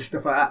 areas, yeah.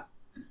 stuff like that.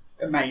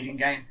 Amazing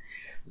game.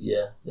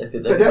 Yeah, they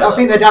could. But I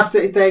think they'd have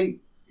to, if they,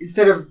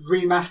 instead of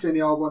remastering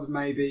the old ones,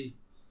 maybe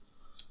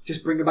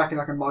just bring it back in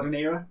a modern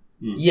era,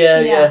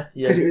 Yeah.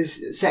 because it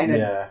was set in a.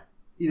 Yeah.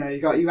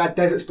 You had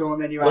Desert Storm,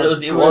 then you had Well, it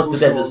was Global the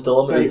Desert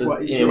Storm. It was but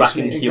the Iraq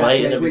and literally-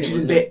 Kuwait and everything, which is a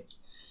wasn't bit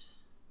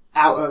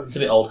out of It's a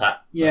bit old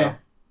hat. yeah.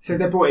 So if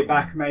they brought it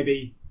back,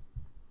 maybe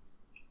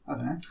I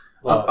don't know.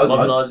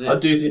 Modernise it. I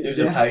do think there's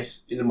a Yeah.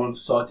 place in the modern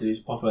society that's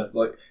proper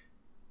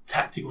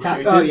tactical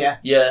shooters. Oh yeah,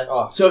 Yeah.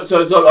 Oh, So it's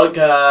like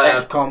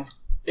XCOM.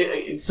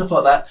 stuff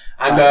like that,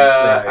 and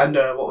That is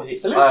great. what was it?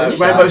 It's a little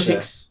finished Rainbow now,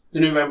 Six, the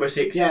new Rainbow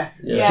Six. yeah,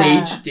 Yeah.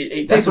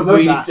 Siege. That's a People love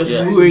really, that. that's Yeah.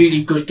 a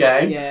really good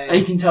game. yeah. And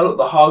you can tell that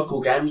the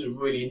hardcore games are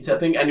really into that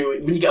thing. And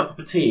when you get a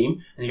proper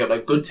team and you got a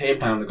good team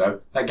pound to go,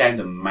 that game's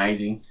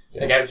amazing.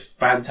 Yeah. That game's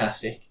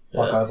fantastic.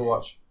 Like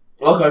Overwatch.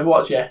 Like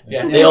Overwatch, yeah.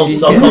 The old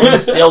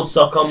SOCOMs. The old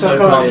SOCOMs So are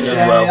cool. brilliant Yeah,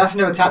 as well. that's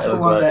another tactical They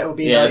were one great. that will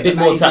be Yeah, a bit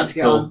more amazing to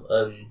get on.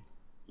 tactical.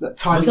 Like,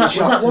 timing Was that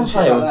shots one and shit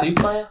player or like that. two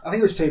player? I think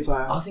it was 2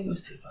 player. I think it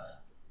was two player.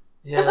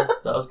 Yeah,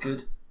 that was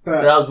good.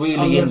 But That was I really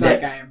love in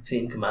that depth game.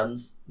 team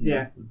commands.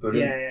 Yeah.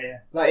 Brilliant. yeah.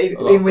 Like A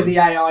lot even of with fun. the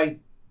AI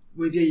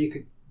with you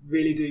could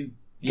really get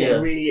Yeah.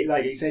 really,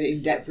 like you said,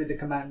 in depth with the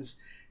commands.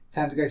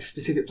 Time to go to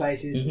specific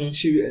places, Mhm.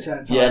 shoot at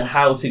certain times. Yeah, and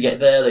how to get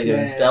there? Are they doing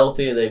Yeah.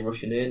 stealthy? Are they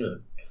rushing in? Or,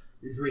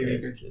 It's really,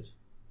 it's good. good.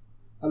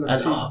 I love And,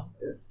 seeing. oh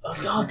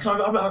God,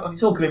 sorry,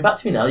 it's all coming back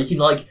to me now. You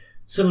can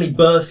suddenly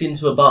burst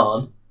into a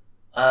barn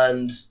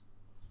and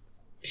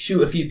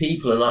shoot a few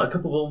people, and a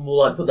couple of them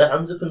will put their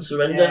hands up and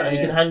surrender, Yeah, and you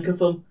yeah. can handcuff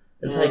them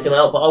and take them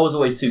out. But I was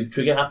always too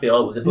trigger happy. I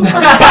was. Burn Go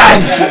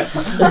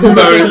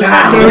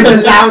down! with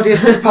the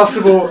loudest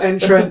possible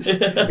entrance,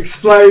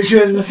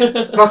 explosions,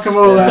 fuck them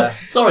all up.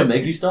 Sorry,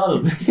 Meg, you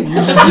startled me.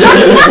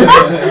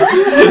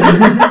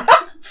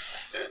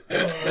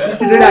 I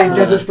used to do that in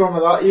Desert Storm a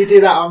lot. You do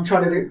that, I'm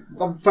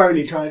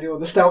Foley trying to do all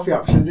the stealthy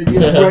options, and you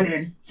just run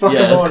in, fuck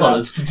them all up.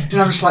 And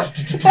I'm just like,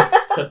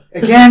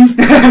 again,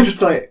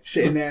 just like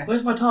sitting there.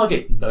 Where's my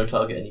target? No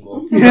target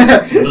anymore.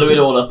 Yeah. Blew it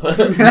all up.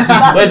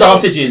 Where's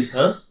Arsages?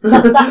 Huh?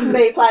 That's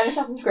me playing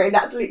Assassin's Creed.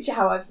 That's literally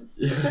how I've.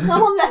 There's no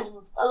one left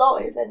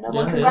alive, then no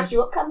one can grass you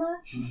up, can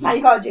there? That's how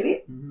you gotta do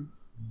it.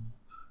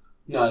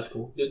 No, that's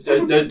cool. I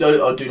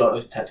do like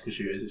those tactical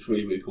shooters. It's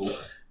really, really cool.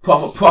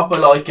 Proper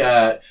like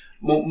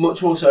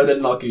much more so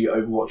than like your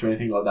Overwatch or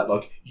anything like that.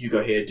 Like you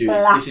go here, do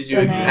this. This is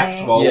your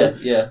exact role.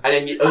 Yeah.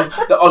 And then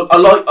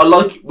I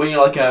like when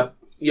you're like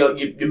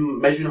you're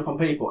measuring up on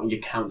people and you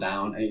count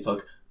down and it's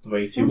like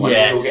 3, 2, 1,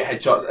 and you'll get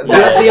headshots. And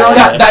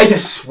that is a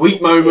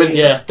sweet moment.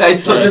 Yeah, that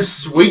is such a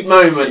sweet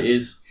moment. It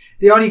is.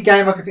 The only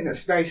game I can think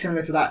that's very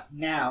similar to that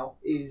now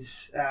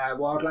is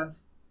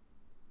Wildlands.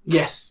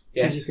 Yes.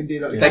 You can do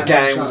that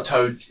game with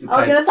Toad.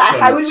 I was going to say,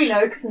 how would we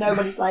know? Because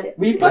nobody played it.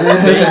 We played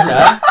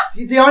beta.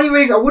 The only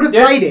reason I would have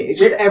played it is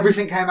just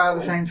everything came out at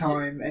the same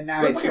time, and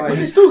now it's like... We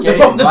can still get the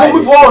problem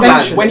with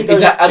Wildlands when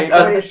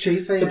it's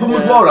cheaper. The problem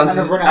with Wildlands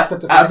is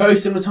at a very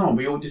similar time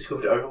we all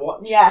discovered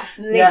Overwatch. Yeah,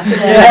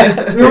 literally.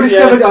 Yeah. We all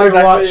discovered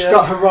Overwatch,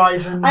 got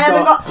Horizon. I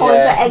haven't got time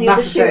for any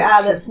other shooter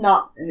that's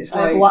not like,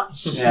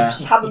 Overwatch. Yeah.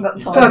 Just haven't got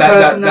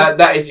time.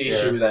 That is the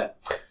issue with that.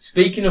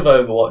 Speaking of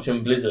Overwatch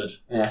and Blizzard,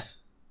 yes.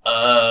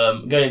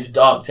 Going into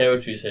dark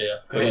territories here.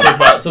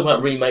 Talk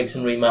about remakes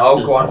and remasters.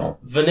 Oh, go on.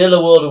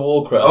 Vanilla World of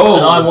Warcraft.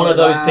 And I'm one of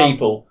those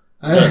people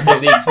that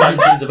think the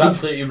expansions have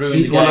absolutely ruined the game.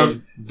 He's one of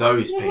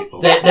those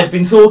people. They've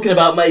been talking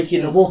about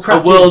making a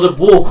World of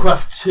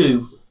Warcraft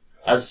 2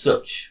 as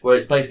such, where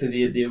it's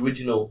basically the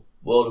original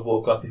World of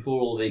Warcraft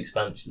before all the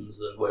expansions,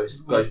 and where it's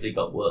gradually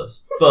got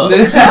worse. But a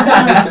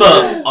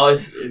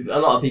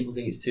lot of people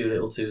think it's too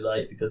little, too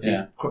late because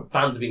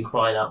fans have been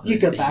crying out for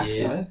this for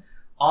years.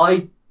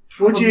 Though.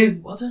 Would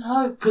you? I don't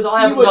know, because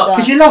I haven't got...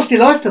 Because you lost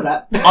your life to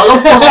that. I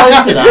lost my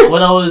life to that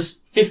when I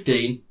was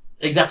 15,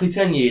 exactly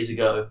 10 years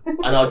ago,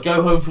 and I'd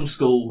go home from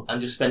school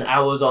and just spend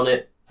hours on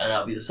it, and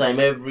that'd be the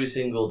same every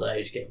single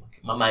day, just getting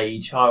my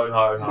mage higher and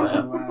higher and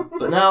higher. Wow.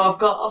 But now I've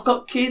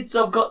got kids,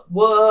 I've got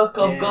work,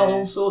 I've got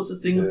all sorts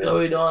of things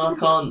going on.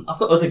 I've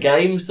got other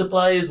games to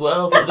play as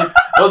well. I've got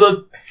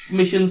other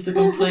missions to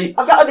complete.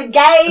 I've got other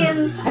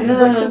games. I can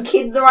bring some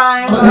kids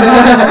around.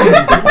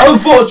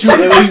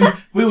 Unfortunately,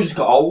 we all just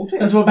got old.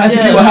 That's what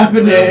basically what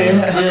happened here.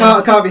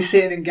 I can't be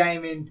sitting and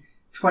gaming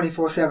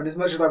 24/7 as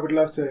much as I would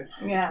love to.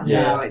 Yeah.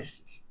 No,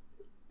 it's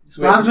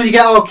what happens when you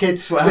get old,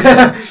 kids. We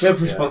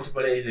have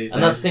responsibilities these days.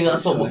 And that's the thing.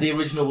 That's what the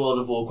original World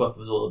of Warcraft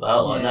was all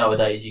about. Like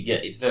nowadays,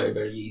 it's very,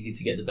 very easy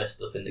to get the best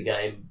stuff in the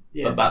game.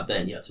 Yeah. But back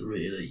then, you had to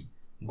really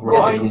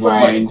grind.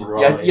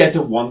 You had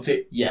to want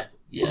it. Yeah.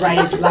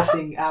 Raids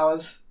lasting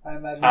hours, I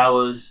imagine.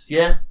 Hours,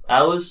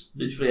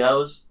 literally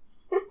hours.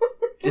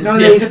 None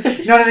of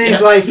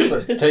these like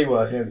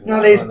teamwork. None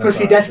of these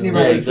pussy Destiny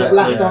raids that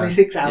last only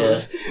 6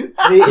 hours.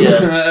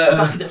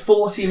 Back at the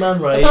 40-man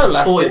raids, they don't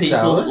last 40 6 people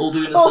hours. all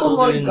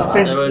doing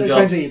their own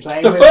jobs.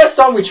 The first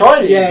time we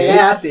tried it,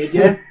 I did.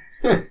 Yeah.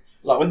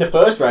 Like when the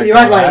first raid, you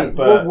had like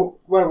World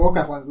of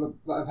Warcraft ones that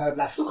I've heard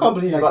last. I can't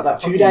believe like that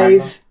 2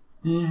 days.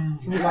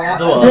 Something like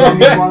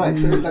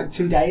that. Like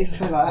 2 days or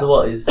something like that. The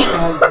what is?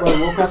 World of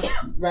Warcraft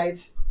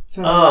raids.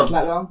 Something that lasts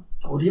that long.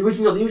 Well, the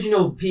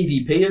original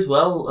PvP as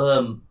well.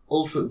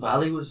 Ultra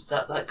Valley was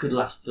that could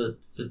last for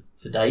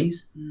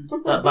days.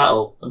 That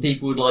battle, and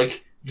people would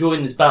like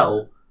join this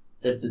battle.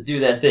 They'd do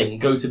their thing,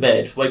 go to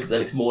bed, wake up the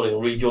next morning,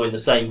 and rejoin the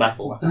same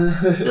battle.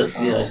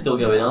 That's still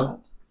going on.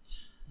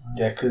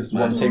 Yeah, because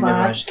one team never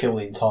managed to kill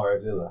the entire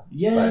of the other.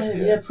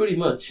 Yeah, pretty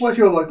much. What if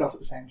you're logged off at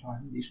the same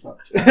time? You're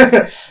fucked.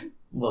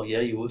 Well, yeah,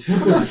 you would.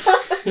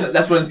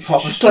 That's when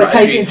proper just like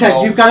taking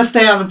you've got to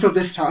stay on until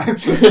this time. I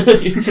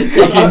think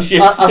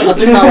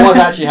that was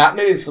actually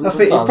happening. Sometimes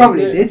it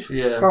probably did.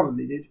 Yeah.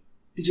 Probably did.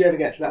 Did you ever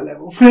get to that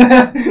level?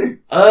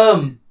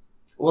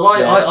 Well,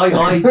 I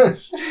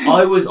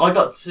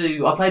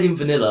played in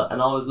vanilla and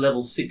I was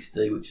level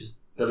 60, which is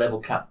the level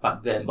cap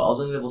back then. But I was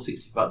only level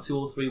 60 for about 2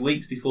 or 3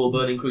 weeks before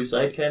Burning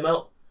Crusade came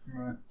out.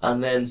 Right.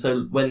 And then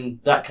so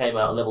when that came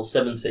out, level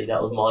 70,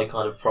 that was my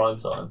kind of prime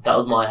time. That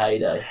was my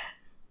heyday.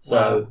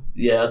 So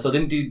so I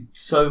didn't do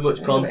so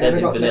much content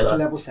in vanilla. To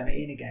level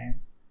 70 in a game.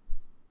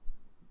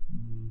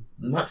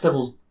 The max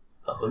level's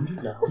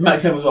 100 now.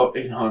 Max level's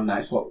even higher than that.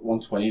 It's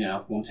 120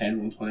 now. 110,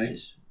 120.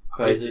 It's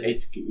crazy.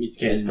 It's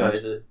getting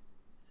crazy.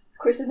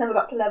 Chris has never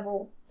got to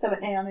level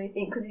 70 on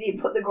anything because he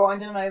didn't put the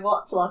grind in an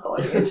Overwatch like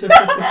I did.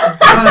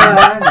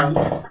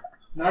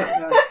 No.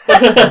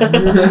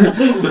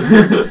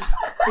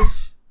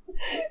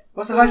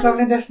 What's the highest level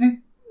in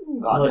Destiny?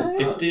 God, like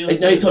 50 or No,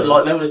 something. it's like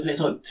light level, isn't it? It's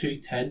like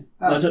 210.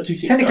 No, it's like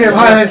 260. Technically, I'm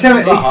higher than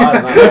 70. We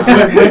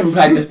haven't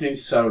played Destiny in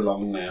so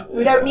long now.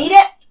 We don't need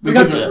it. We've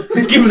given up.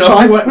 It's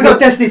fine. We've got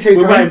Destiny 2 We're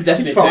going. waiting for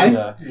Destiny It's fine. 2.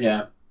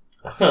 Yeah.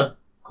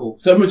 Cool.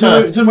 Wait for the...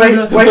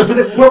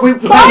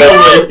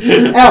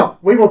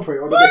 we will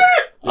pre-order it.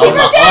 I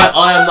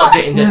am not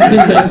getting Destiny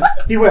 2.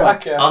 He will.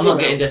 I'm not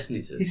getting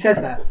Destiny 2. He says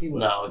that. He will.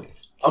 No.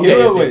 I'm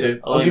getting this too.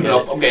 I'm giving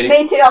up. I'm getting it.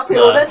 Me too, I've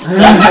pre-ordered.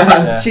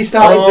 She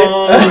started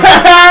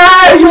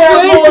You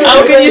see?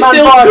 How can you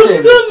still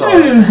trust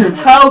them?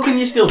 How can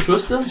you still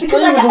trust them?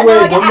 Because I was a get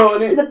weird access one,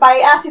 wasn't to the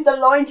beta, so if they're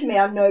lying to me,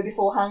 I know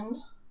beforehand.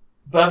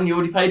 But haven't you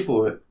already paid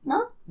for it?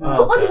 No. Oh,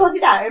 Put my okay.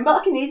 deposit down,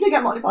 but I can easily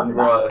get my deposit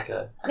back. Right,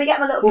 okay. And I get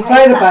my little We'll cake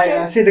play the statue.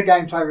 beta. See the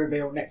gameplay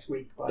reveal next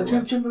week. By Do the you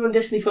way. remember when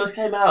Destiny first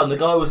came out and the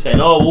guy was saying,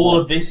 "Oh, all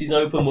of this is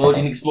open world.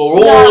 You can explore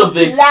all No, of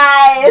this."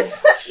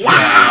 Lies!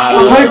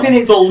 I'm Lies! hoping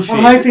it's. Bullshit.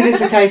 I'm hoping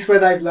it's a case where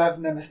they've learned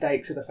from their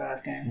mistakes of the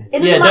first game. It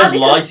doesn't Yeah, matter don't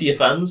lie because to your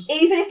fans.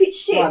 even if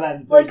it's shit, Well,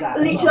 then, like there's that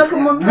as literally well. like a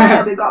month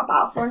later, we've got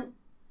Battlefront. So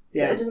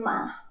Yeah. it doesn't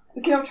matter.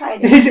 We can all trade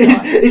it.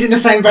 He's in the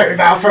same boat with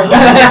Battlefront.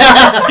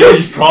 You're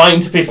just trying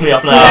to piss me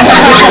off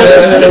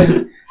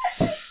now.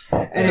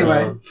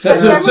 Anyway,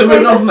 So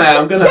moving on from there,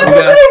 I'm gonna.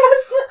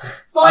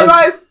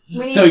 Spyro.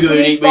 We need, So we good, need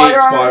we need Spyro.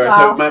 Spyro. as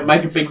well. So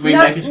make a big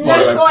remake of No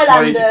Spyro.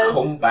 Spyro needs to Skylanders.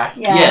 come back.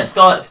 Yeah.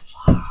 Sky.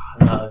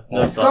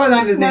 No,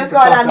 Skylanders No needs to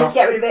fuck Skylanders, off.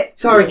 get rid of it.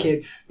 Sorry,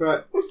 kids,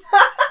 but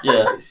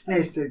Yeah. it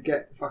needs to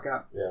get the fuck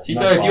out. Yeah. To be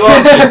fair, if you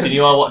are kids and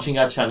you are watching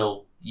our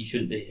channel, you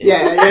shouldn't be here.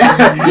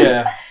 Yeah.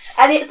 Yeah.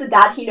 And it's the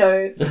dad, he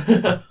knows.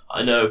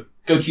 I know.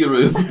 Go to your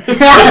room.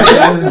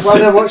 While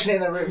they're watching it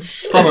in their room.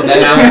 Probably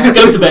now.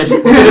 Go to bed.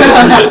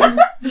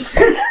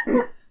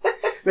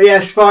 But yeah,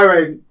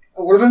 Spyro,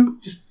 all of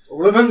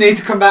them need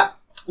to come back.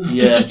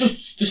 Yeah.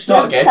 Just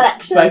start again.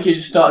 Collection. Make it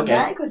just start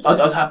again. Yeah, good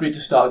I'd happily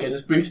just start again.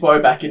 Just bring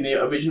Spyro back in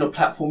the original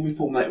platforming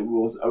form that it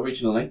was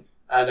originally,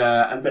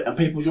 and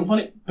people jump on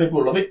it. People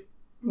will love it.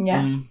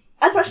 Yeah. Mm.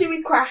 Especially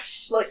with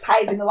Crash, like,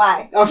 paving the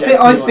way. I pretty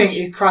think much.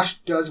 it Crash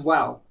does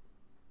well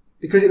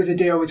because it was a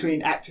deal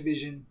between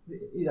Activision.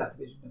 Is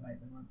Activision that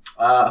made them? Right?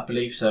 I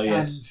believe so.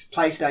 Yes. And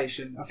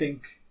PlayStation. I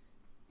think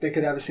they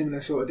could have a similar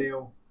sort of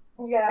deal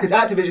Yeah. because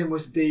Activision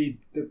was the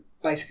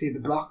basically the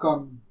block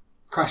on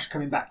Crash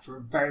coming back for a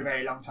very,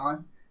 very long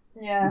time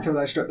Yeah. until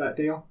they struck that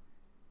deal,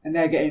 and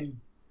they're getting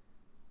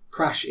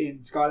Crash in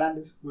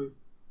Skylanders. Woo.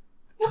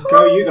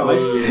 Go you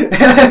guys!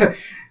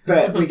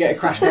 But we get a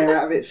Crash game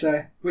out of it,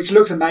 so which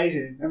looks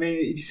amazing. I mean,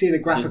 if you see the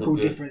graphical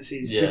good.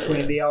 differences Yeah, between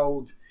yeah. the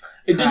old,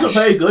 It does look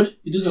Crash. very good.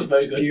 It does look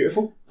very good.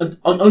 Beautiful. And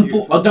I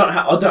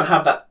don't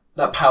have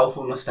that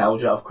powerful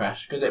nostalgia of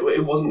Crash because it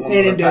wasn't one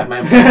of the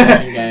Pac-Man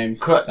PlayStation games.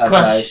 that I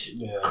Crash. played.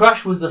 Yeah.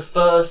 Crash was the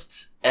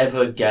first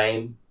ever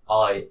game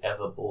I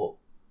ever bought.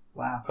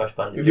 Wow. Crash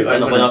Bandicoot. Have you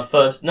owned When one? I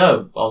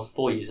was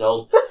 4 years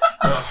old.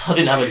 I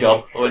didn't have a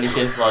job or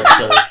anything like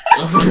so.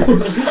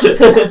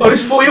 Oh,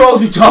 there's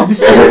 4-year-olds with jobs.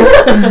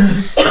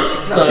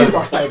 That's your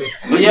boss, baby.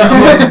 But yeah,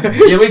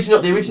 the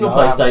original No,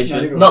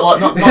 PlayStation, no, not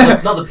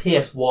the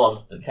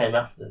PS1 that came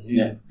after the new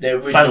Yeah, the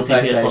original fancy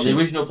PS1, the PlayStation.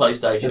 original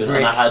PlayStation, The and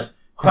brick. I had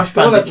Crash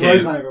The one that broke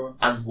Bandicoot on everyone.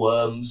 and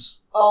Worms.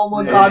 Oh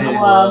my Yeah. god,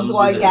 Original Worms,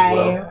 what a with it as game.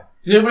 well.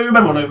 Does anybody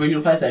remember on the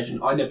original PlayStation?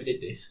 I never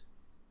did this.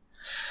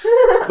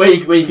 where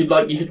you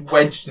could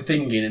wedge the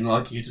thing in and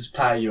you could just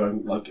play your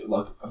own like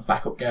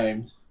backup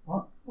games.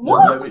 What?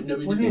 Nobody What do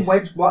did you mean, this.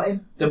 wedge what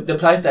in? The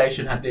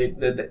PlayStation had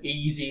the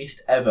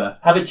easiest ever.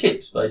 Have it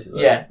chips,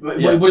 basically. Yeah, but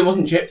Yeah. it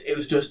wasn't chipped. It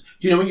was just.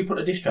 Do you know when you put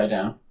a disc tray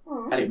down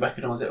Hmm. and it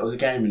recognised that there was a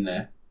game in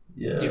there?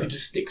 Yeah. You could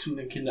just stick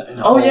something in that.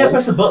 Oh yeah, hole.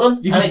 press a button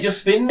You and could- it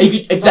just spins.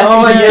 You could, exactly.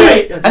 Oh, you could yeah, do yeah,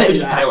 it, I and did it would do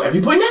just that, play whatever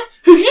you put in there.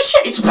 Who gives a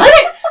shit? It's playing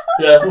it.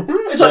 Yeah.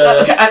 It's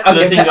like, Yeah.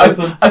 okay, The thing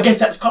open. I guess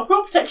that's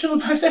copyright protection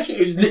on PlayStation. It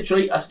was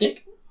literally a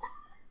stick.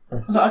 I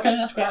was like, okay,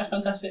 that's great, that's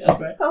fantastic, that's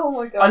great. Oh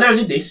my I god. never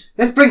did this.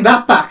 Let's bring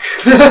that back.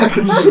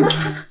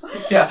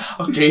 Yeah.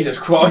 Oh Jesus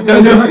Christ!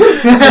 Don't do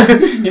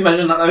it.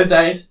 Imagine that those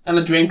days. And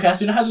the Dreamcast.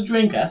 You know how the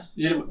Dreamcast?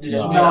 Did you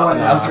know No, how I the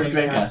don't Dreamcast?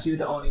 know Dreamcast. You're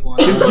the only one.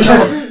 Do you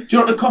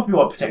know what the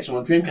copyright protection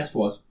on Dreamcast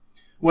was?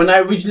 When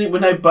they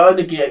burned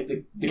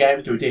the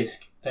games to a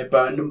disc, they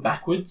burned them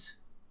backwards.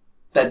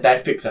 They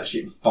fixed that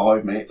shit in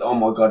 5 minutes. Oh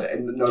my god!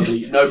 And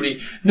nobody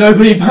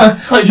paid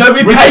for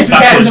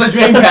games on a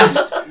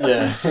Dreamcast.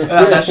 Yeah.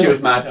 That shit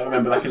was mad. I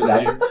remember back in the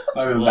day.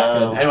 I remember back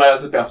then. Anyway, that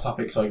was a bit off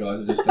topic. Sorry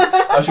guys.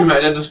 I just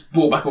remember they just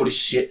brought back all this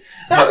shit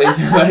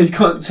about these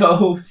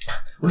consoles.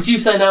 Would you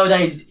say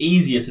nowadays it's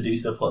easier to do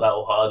stuff like that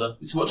or harder?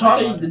 It's what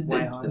Charlie.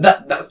 Way harder.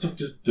 That stuff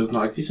just does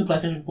not exist on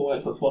PlayStation 4,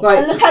 Xbox One. Like,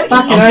 And look how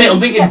back easy in it is I'm to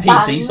thinking get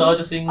PC banned. side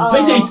of things.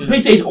 Oh.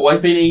 PC's always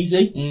been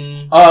easy.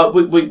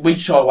 Mm. We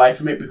shy away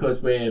from it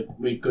because we're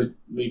good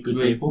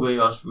people. We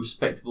are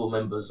respectable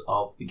members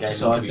of the gaming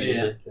Society,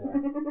 community.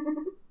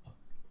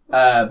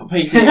 But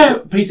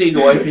PC's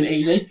always been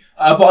easy.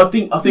 But I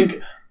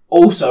think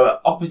also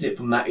opposite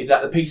from that is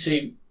that the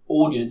PC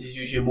audience is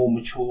usually a more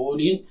mature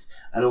audience,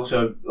 and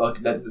also like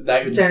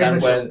they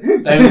understand where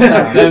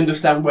they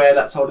understand where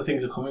that sort of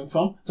things are coming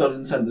from. So they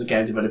understand that the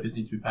game developers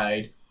need to be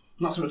paid.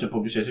 Not so much the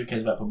publishers. Who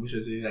cares about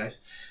publishers these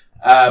days?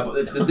 But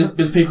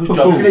there's people's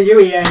jobs. the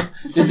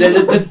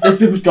UEA. There's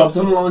people's jobs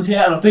on the lines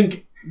here, and I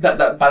think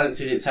that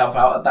balances itself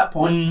out at that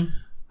point. Mm.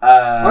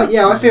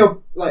 I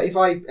feel like if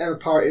I ever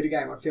pirated a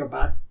game, I'd feel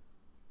bad.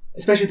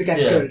 Especially if the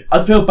game's good.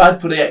 I feel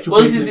bad for the actual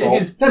people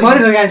involved. Don't mind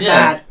if the game's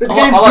bad, but the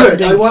game's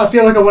good. I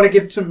feel like I want to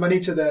give some money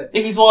to the...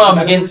 This is why I'm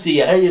against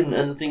EA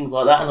and things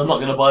like that, and I'm not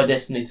going to buy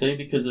Destiny 2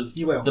 because of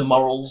the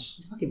morals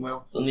you fucking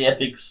will. and the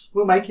ethics.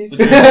 We'll make it.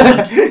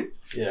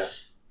 Yeah.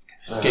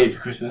 Just get it for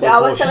Christmas. So I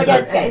was so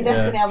against getting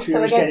Destiny, I was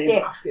so against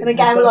it. And the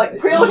game were like,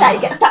 pre-order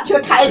it, get a statue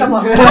of Cain. I'm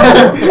like,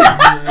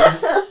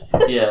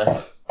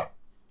 yeah.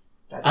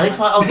 And it's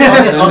like,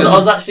 I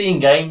was actually in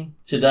game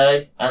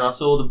today, and I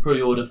saw the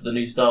pre-order for the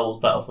new Star Wars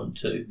Battlefront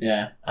 2.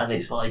 Yeah. And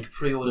it's like,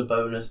 pre-order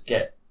bonus,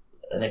 get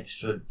an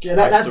extra... Yeah,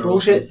 that's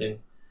bullshit.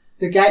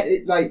 The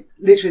game,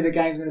 literally the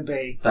game's going to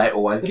be... They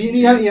always...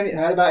 You haven't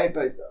heard about it,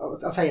 but I'll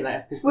tell you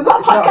later. We've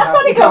got a podcast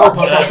on it, go watch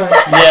it.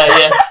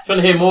 Yeah. If you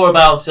want to hear more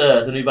about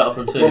the new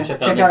Battlefront 2,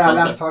 check out our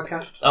last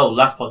podcast. Oh,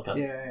 last podcast.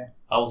 Yeah.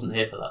 I wasn't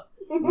here for that.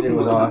 Neither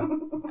was I.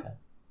 Okay.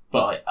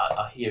 But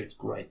I hear it's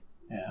great.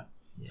 Yeah.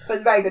 It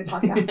was a very good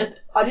podcast.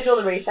 I did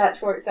all the research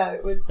for it, so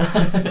it was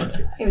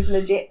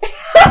legit.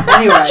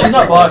 Anyway, she's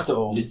not biased at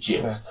all.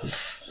 Legit. Yeah.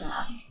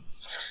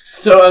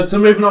 So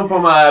moving on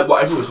from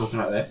what everyone was talking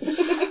about there.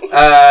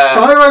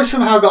 Spyro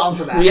somehow got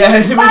onto that.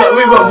 Yeah, so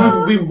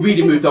we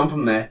really moved on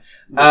from there.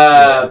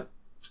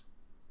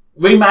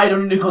 Remade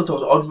on a new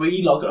console. I'd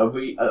really like a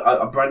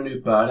brand new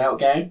Burnout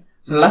game.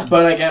 So the last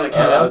Burnout game that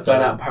came out was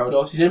Burnout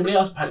Paradise. Has anybody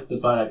else played the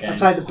Burnout games?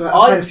 I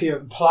played a few.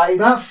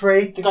 Burnout 3.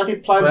 I think I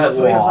did play Burnout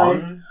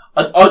 3.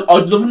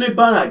 I'd love a new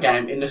Burnout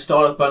game in the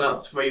style of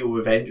Burnout 3 or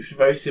Revenge, which are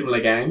very similar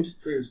games.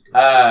 3 was good.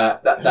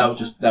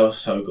 That was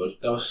so good.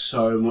 That was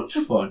so much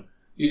fun.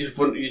 You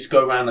just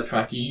go around the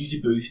track, you use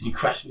your boost, you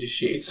crash into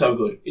shit. It's so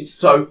good. It's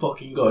so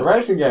fucking good. A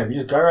racing game, you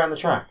just go around the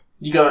track.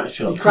 You go out,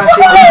 shut up. You crash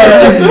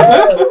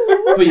into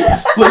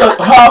but look,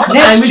 half the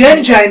next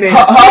gen, Jamie.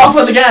 Half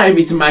of the game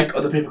is to make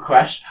other people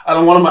crash, and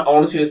I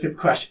want to see those people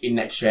crash in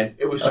next gen.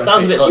 It was so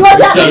sounds a bit like you want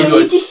that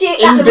beauty shit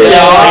in at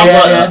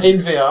VR. In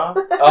VR.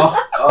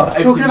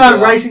 Talking about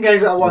racing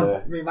games that I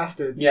want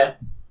remastered. Yeah.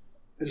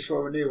 I just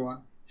thought of a new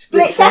one.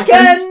 Split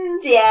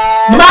Second,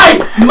 yeah.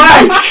 Mate,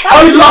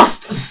 I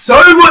lost so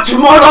much of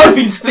my life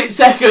in Split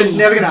Second. It's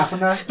never gonna happen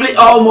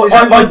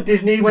though.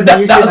 Disney when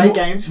they used to make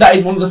games. That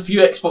is one of the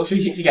few Xbox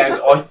 360 games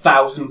I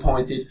 1,000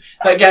 pointed.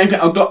 That game,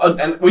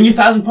 and when you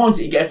 1,000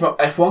 pointed, you get an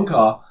F1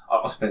 car.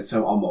 I spent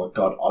so, oh my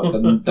god,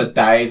 the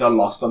days I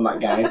lost on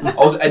that game. I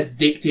was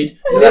addicted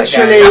to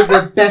literally that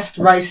game. the best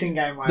racing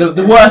game.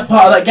 The worst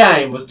part of that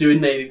game was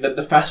doing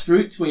the fast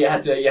routes where you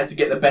had to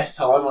get the best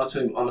time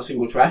on a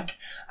single track,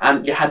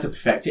 and you had to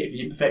perfect it. If you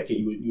didn't perfect it,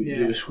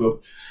 you were a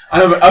scrub.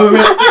 And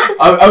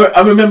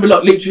I remember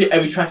like literally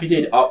every track I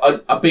did,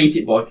 I beat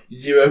it by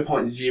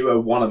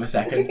 0.01 of a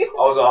second. I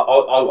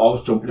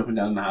was jumping up and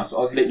down the house. I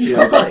was literally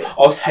I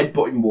was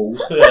headbutting walls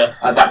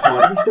at that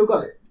point. You still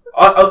got it?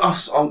 I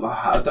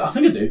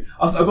think I do.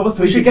 I've got a 360 somewhere.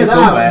 We should get that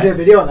out and do a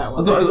video on that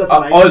one.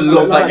 I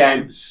love that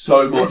game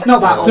so much. It's not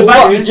that old. So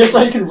basically, just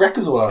so you can wreck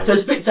us all over. So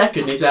Split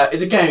Second is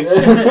a game.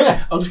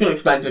 I'm just going to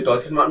explain to the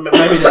guys because maybe they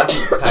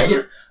haven't played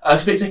it.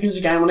 Split Second is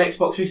a game on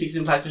Xbox 360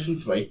 and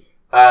PlayStation 3.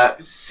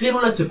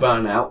 Similar to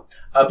Burnout,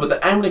 but the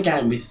aim of the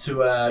game is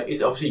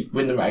obviously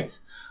win the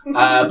race.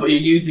 But you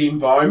use the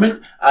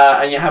environment,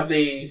 and you have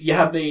these. You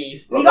got a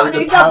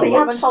new job that you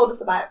haven't told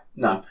us about.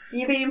 No.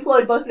 You've been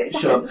employed by Split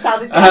Second to sell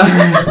this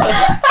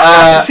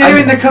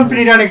Considering the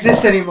company don't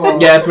exist anymore.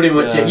 Yeah, pretty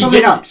much. Yeah. You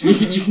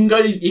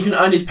can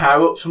earn these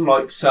power ups from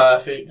like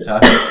surfing,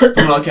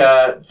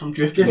 from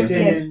drifting.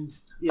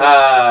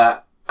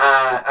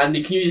 And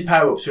you can use these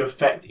power ups to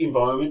affect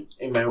environmental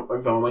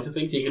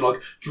things. So you can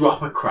like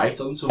drop a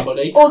crate on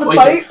somebody, or the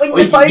boat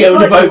when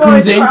the boat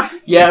comes in.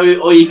 Yeah,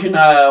 or you can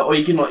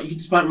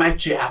just make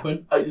shit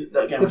happen.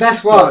 The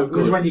best one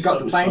was when you got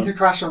the plane to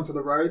crash onto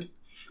the road.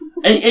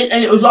 And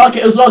it was like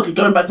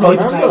going back to like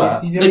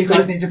you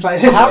guys need to play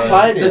this. I have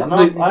played it.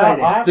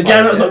 The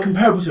game that was like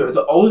comparable to it was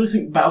like, I always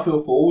think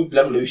Battlefield 4 with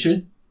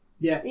Revolution.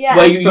 Yeah.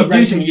 Where you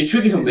do something, you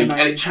trigger something,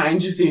 and it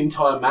changes the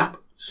entire map.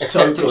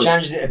 Except it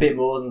changes it a bit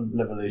more than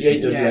Revolution. Yeah,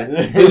 it does.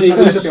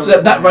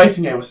 Yeah. That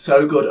racing game was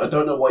so good. I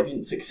don't know why it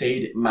didn't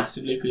succeed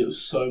massively because it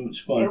was so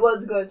much fun. It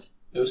was good.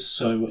 It was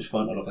so much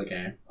fun. I love that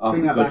game. Oh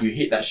my god, you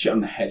hit that shit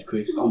on the head,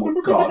 Chris. Oh my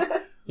god.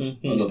 I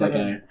love that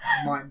game.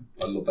 I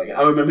love that game.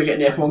 I remember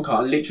getting the F1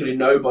 car and literally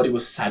nobody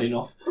was sad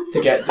enough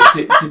to get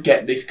to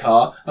get this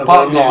car. And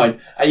I went online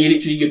and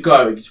you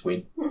go and you just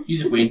win. You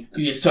just win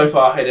because you're so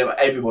far ahead of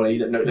everybody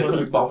that they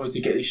couldn't be bothered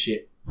to get this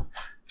shit.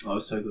 Oh,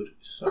 it's so good.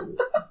 It's so good.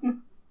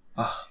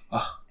 I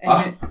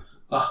like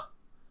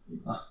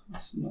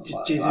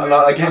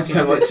that game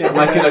so much. I'm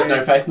making those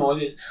no face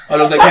noises. I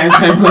love that game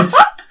so much.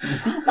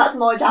 That's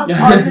my job.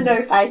 I'm the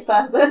no face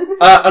person.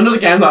 Another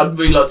game that I'd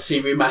really like to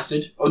see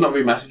remastered, or not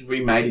remastered,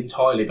 remade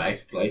entirely,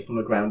 basically from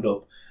the ground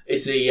up.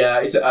 It's the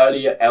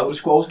earlier Elder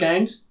Scrolls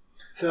games.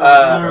 So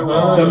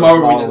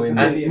Morrowind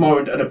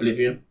and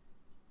Oblivion.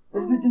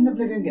 Didn't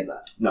Oblivion get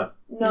that? No.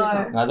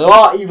 Now, there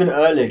are even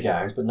earlier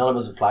games, but none of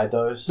us have played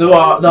those. There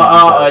are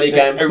early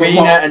games. but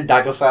Arena what- and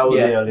Daggerfall were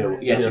Yeah. the earlier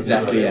Yes, the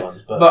exactly, earlier yeah.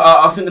 ones. But, But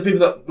I think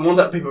the ones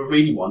that people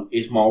really want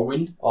is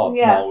Morrowind.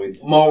 Yeah.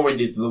 Morrowind. Morrowind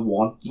is the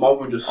one.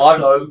 Morrowind was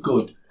I've- so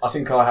good. I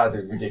think I had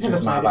a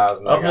ridiculous amount of hours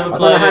in that I've game. never I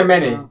don't know how played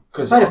many, I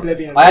because played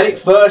Oblivion. I had it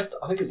first,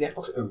 I think it was the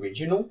Xbox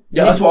original.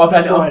 Yeah, that's what I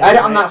played. That's why I had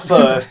it on that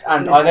first,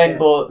 and I then Yeah.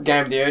 bought the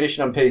game of the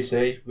edition on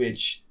PC,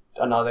 which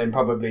and I then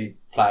probably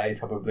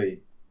played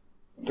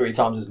 3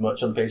 times as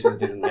much on PC as I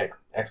did on the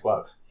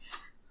Xbox.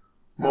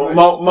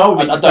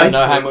 Morrowind. I don't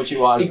know how much it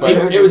was, but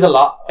it was a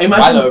lot.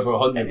 Imagine- Well over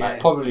 100, Yeah. mate.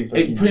 Probably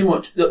It pretty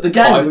much the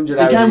 500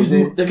 hours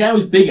easy. game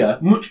was bigger,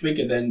 much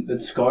bigger than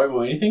Skyrim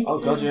or anything. Oh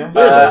god, yeah.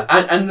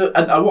 And what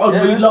I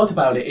Yeah. really liked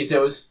about it is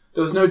there was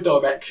no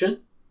direction.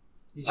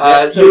 You So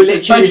you were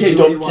it's literally basically-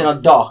 dumped in a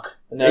dock,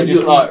 and they're And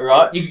just you- like,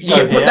 right, You go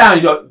get put here. down,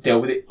 you got to deal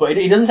with it. But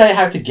it doesn't tell you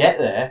how to get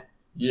there.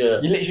 Yeah.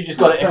 You literally just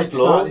got to Start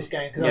explore. this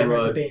game because Yeah, I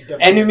remember right. being dumped in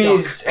the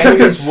Enemies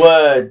dock.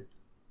 were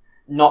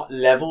not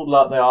leveled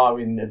like they are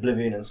in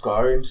Oblivion and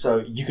Skyrim,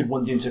 so you could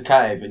wander into a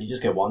cave and you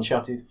just get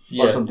one-shotted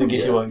Yeah. or something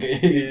if Yeah. you want.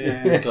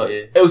 Yeah. Got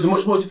you. It was a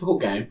much more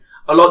difficult game.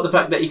 I like the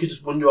fact that you could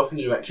just wander off in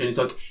a direction. It's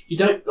like you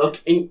don't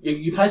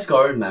you play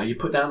Skyrim now. You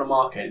put down a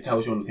marker and it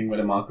tells you on the thing where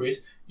the marker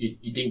is.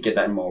 You didn't get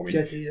that in Morrowind. Did you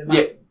have to use a map?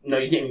 Yeah, no,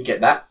 you didn't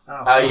get that.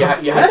 Oh.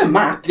 You had a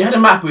map. You had a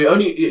map, but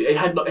it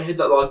had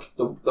that like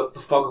the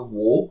fog of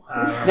war.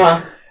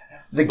 No,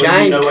 the Well,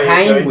 game you know where you're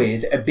came going.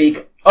 with a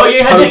big. Oh,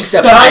 you had an Poster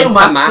external paper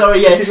map. map. Sorry,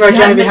 yeah. This is where You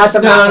Jamie an had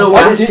the map external on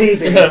map. his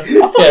TV. I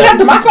fucking had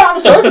the map out on the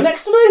sofa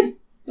next to me.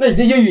 No,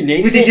 you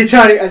needed Did it. you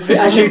turn it as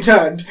you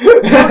turned?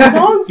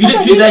 No, You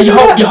literally there.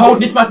 You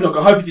hold this map. Look,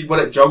 I hope you did well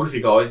at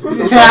geography, guys. Because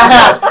it's very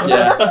hard.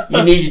 Yeah,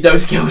 you needed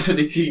those skills for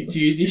this to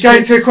use this. Go shit.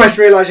 into a quest,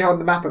 realise you're holding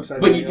the map upside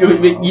But down.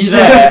 you're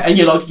there, and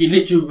you're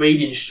literally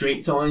reading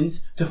street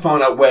signs to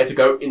find out where to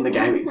go in the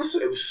game. It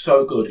was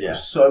so good. It Yeah.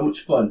 was so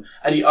much fun,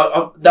 and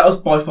that was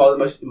by far the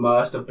most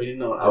immersed I've been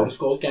in an Elder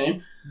Scrolls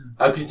game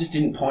because it just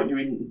didn't point you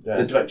in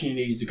the direction you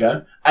needed to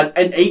go,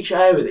 and each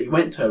area that you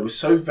went to was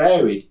so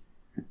varied.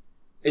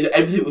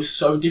 Everything was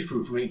so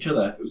different from each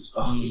other. It was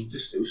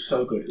it was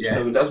so good. It was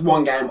so good. That's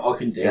one game I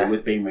can deal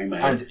with being remade.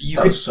 And you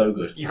that could- was so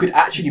good. You could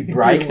actually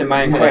break the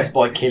main quest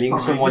by killing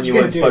someone you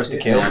weren't supposed to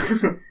kill.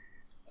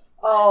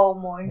 Oh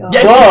my god.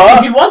 Yeah, But-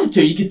 if you wanted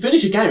to, you could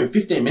finish a game in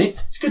 15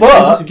 minutes. You could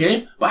But- finish a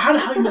game. But how the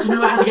hell are you meant to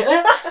know how to get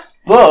there?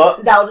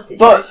 But Zelda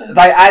But situation.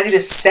 they added a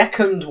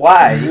second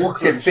way to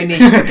Walkers. finish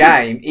the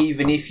game,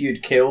 even if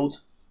you'd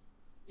killed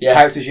Yeah.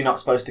 characters you're not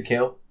supposed to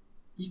kill.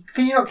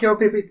 Can you not kill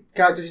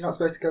characters you're not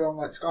supposed to kill on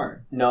like Skyrim?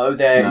 No,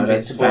 they're No,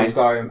 invincible in that's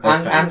Skyrim,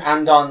 That's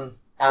and on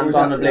Or is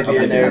on that-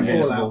 Oblivion, is they're that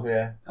invincible. Fallout?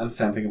 Yeah, And the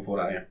same thing in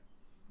Fallout, yeah.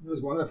 There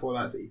was one of the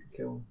Fallouts that you could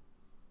kill.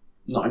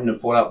 Not in the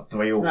Fallout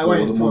 3 or No, 4,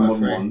 wait, the Fallout 1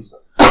 3. ones.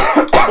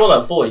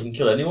 Fallout 4, you can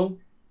kill anyone.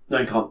 No,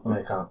 you can't. no,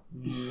 you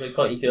can't.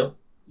 Can't you kill?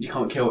 You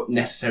can't kill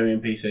necessary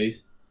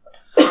NPCs.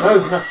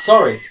 No,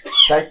 sorry,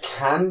 they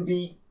can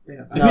be. You've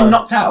No. been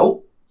knocked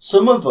out.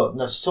 Some of them,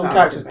 no, some Oh,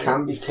 characters okay.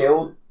 can be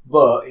killed,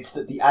 but it's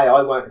that the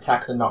AI won't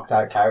attack the knocked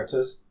out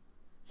characters.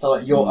 So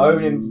like your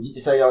own,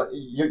 so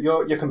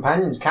your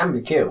companions can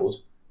be killed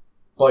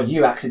by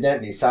you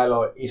accidentally. Say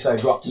like if they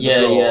drop to the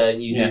floor,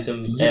 you Yeah. do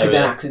some you area. could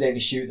then accidentally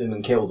shoot them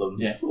and kill them.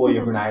 Yeah. Or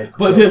your grenades. could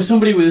But if kill you have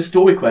somebody with a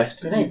story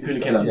quest, you Grenades couldn't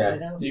is kill him.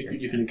 Yeah.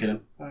 You couldn't kill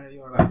him. You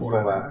want about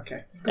Fallout? Fallout. Okay.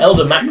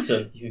 Elder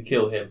Maxon, you could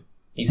kill him.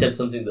 He said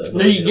something that...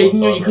 No, you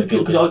could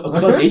kill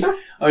because I did.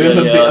 I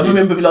remember. Yeah, I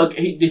remember like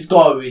this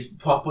guy with his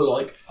proper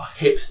like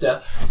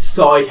hipster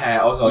side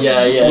hair. I was like, Yeah,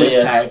 I'm gonna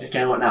yeah. save this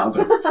game right now. I'm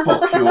gonna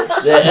fuck you up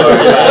Yeah, so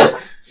yeah. bad.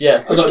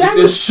 Yeah. I was like, Which game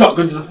just a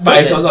shotgun to the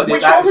face. I was like,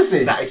 Which that's one was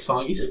this?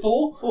 satisfying. It's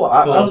 4.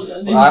 I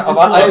only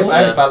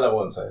Yeah. played that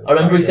once. So I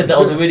remember he said that I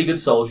was a really good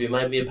soldier. He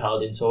made me a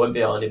paladin, so I went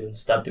behind him and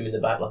stabbed him in the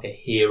back like a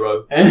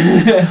hero.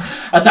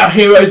 That's how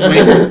heroes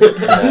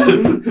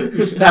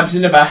win. Stabs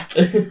in the back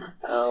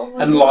Oh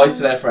my and God. lies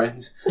to their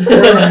friends.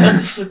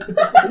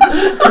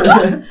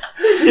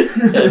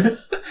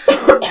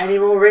 Any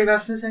more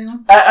remasters,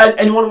 anyone?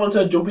 Anyone want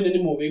to jump in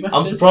any more remasters?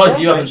 I'm surprised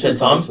you Yeah, haven't said mention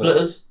Time Time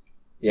Splitters.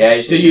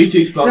 Yeah, so you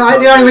two split. No,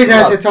 the only reason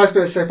I said Time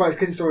Splitters so far is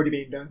because it's already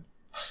been done.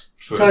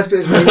 True. Time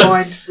Splitters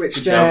Rewind, which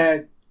Good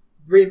they're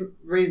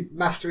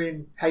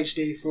remastering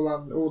HD full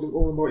on all the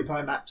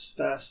multiplayer maps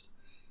first,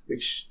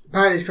 which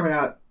apparently is coming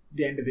out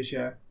the end of this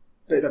year.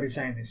 But they've been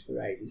saying this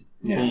for ages.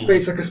 Yeah. But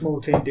it's like a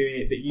small team doing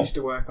it that used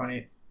to work on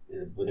it.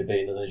 would it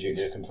be another Duke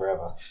Nukem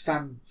Forever? It's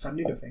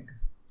funded, I think.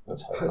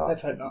 Let's hope not.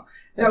 Let's hope not.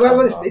 Let's Yeah, well,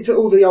 hope it's, not. it's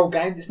all the old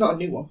games. It's not a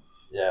new one.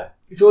 Yeah.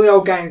 It's all the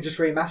old games just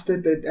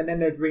remastered, and then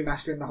they're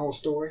remastering the whole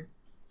story.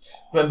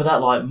 Remember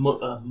that, like,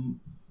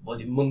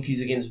 was it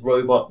Monkeys Against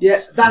Robots? Yeah,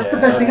 that's the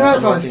best thing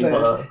about Time things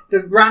like Splitters.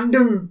 that. The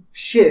random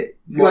shit,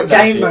 What like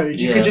that game shit?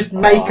 modes. You Yeah. could just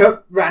make Oh.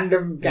 up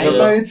random game Yeah.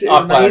 modes. It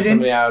I've was played so amazing.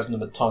 many hours in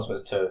the Time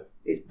Splitters 2.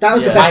 That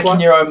was the Yeah. best one.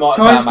 Making your own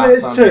Time maps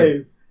Splitters on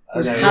 2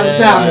 was Yeah, hands yeah,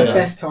 down yeah. the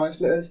best Time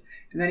Splitters.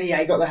 And then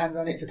EA got their hands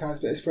on it for Time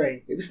Splitters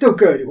 3. It was still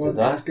good. It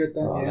wasn't that? as good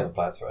though. Oh, I yeah. never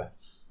played 3.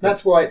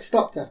 That's why it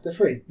stopped after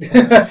 3.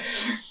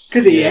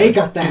 Because EA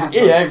got their hands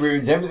on it. EA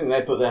ruins everything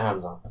they put their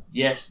hands on.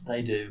 Yes,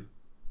 they do.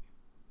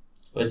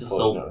 Where's the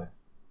salt?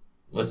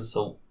 Where's the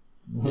salt?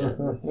 Yeah.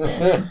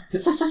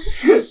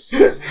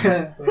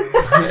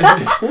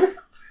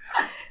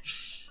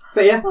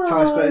 But yeah, Oh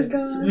Time Spurs. my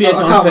God. Yeah, I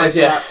Time can't wait Spurs, for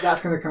yeah. that.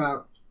 That's going to come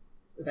out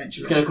eventually.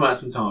 It's going to come out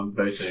sometime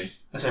very soon.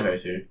 I say very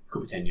soon.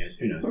 Could be 10 years.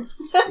 Who knows?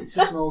 It's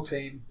a small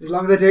team. As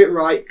long as they do it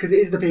right, because it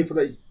is the people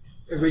that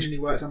originally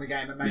worked on the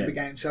game and made the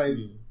game, so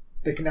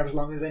they can have as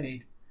long as they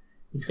need.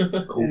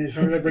 Cool. And as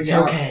long as they bring It's it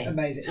out, okay.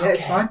 amazing. It's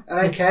It's okay. fine.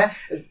 I don't care.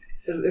 As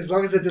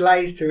long as the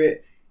delays to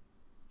it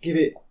give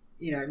it,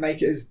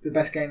 make it as the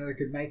best game that they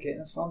could make it,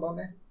 that's fine by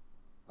me.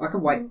 I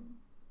can wait.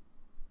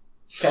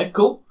 Okay,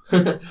 cool.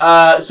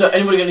 So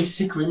anybody got any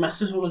sick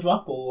remasters want to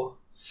drop or?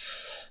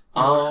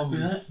 Not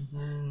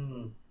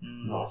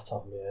off the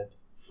top of my head.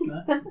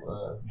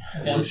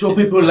 Yeah, I'm sure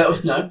people will let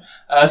us know.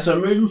 So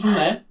moving from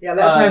there. Yeah,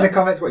 let us know in the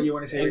comments what you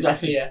want to see.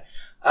 Exactly, yeah.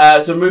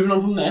 So moving on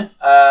from there.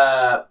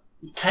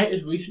 Kate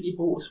has recently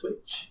bought a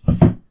Switch.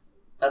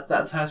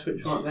 That's her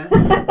Switch right there.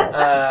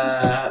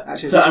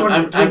 Actually, so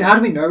how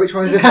do we know which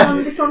one is it?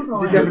 This one's Is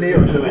mine. it definitely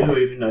yours? who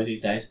even knows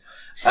these days?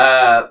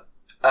 But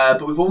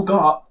we've all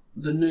got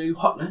the new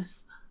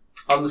hotness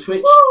on the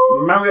Switch.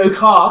 Woo! Mario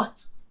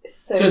Kart.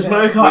 So So it's good.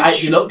 Mario Kart 8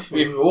 Which- Deluxe.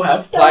 We all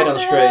have. So Played on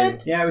good. stream.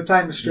 Yeah, we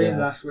played on the stream Yeah.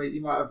 last week.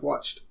 You might have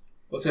watched.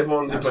 What's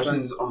everyone's That's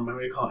impressions on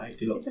Mario Kart 8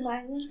 Deluxe? It's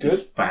amazing. Good.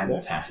 It's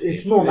fantastic.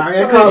 It's more It's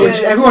Mario so Kart, good.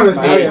 which everyone loves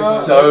Mario It's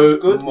Kart. so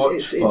good.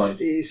 much fun.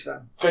 It is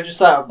fun. Could I just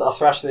say I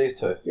thrashed these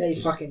two? Yeah, you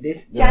fucking did.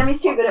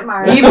 Jamie's too good at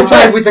Mario. He even Kart.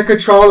 played with the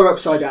controller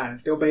upside down and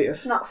still beat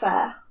It's us. not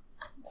fair.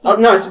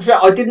 No, it's fair.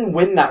 I didn't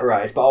win that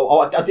race, but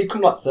I did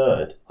come like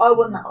third. I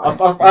won that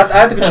one. I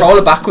had the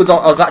controller backwards. I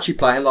was actually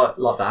playing like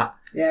that.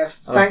 Yeah, I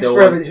thanks still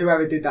for won.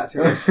 whoever did that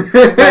to us.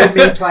 Made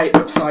me play it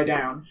upside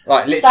down.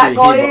 Like literally, That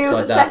guy he who was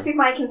upside obsessed down.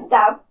 with making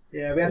stab.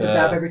 Yeah, we had to Yeah.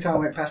 dab every time we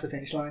went past the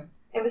finish line.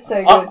 It was so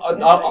good. It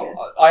was so good.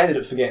 I ended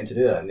up forgetting to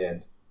do that in the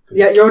end.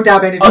 Yeah, your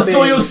dab ended I up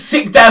saw being your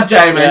sick dab,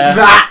 Jamie. Yeah.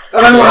 that.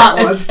 I don't know what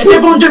that was. Has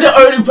everyone do their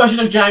own impression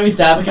of Jamie's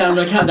dab? Okay, I'm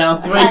going to count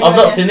down 3. Okay. I've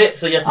not seen it,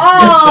 so you have to.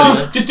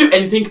 Oh! Just do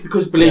anything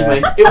because believe Yeah. me,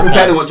 it will be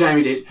better than what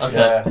Jamie did. Okay.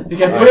 Yeah.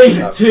 Okay,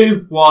 Right, 3,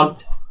 2, 1.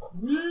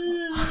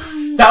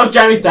 That was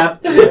Jamie's dab.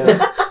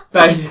 Yes.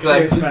 Basically,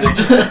 It was funny.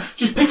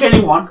 just pick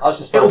anyone. I was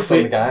just It'll focused on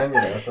the fit. game,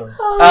 So.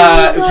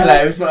 It was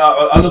hilarious. But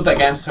I love that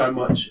game so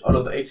much. I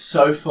love it. It's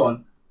so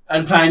fun.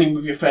 And playing it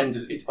with your friends,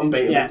 it's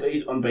unbeatable. Yeah. It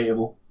is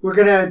unbeatable. We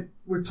plan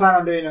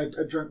on doing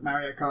a drunk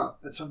Mario Kart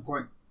at some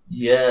point.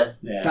 Yeah.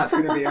 Yeah. That's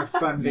going to be a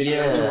fun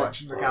video to Yeah.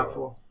 watch and look out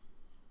for.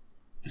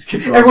 Let's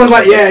keep Everyone's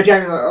like, yeah,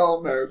 Jamie's like,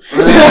 oh no.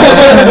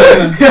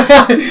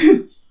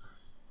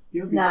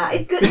 You'll be Nah, fine.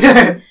 it's good.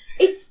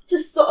 It's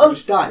just sort You'll of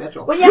just die, that's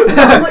all. when you haven't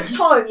got much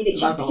time, you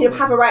literally Alcohol. pick it up,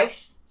 have a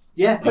race,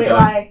 Yeah. put it Okay.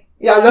 away.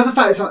 Yeah, I love the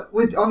fact it's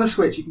on the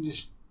Switch, you can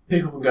just.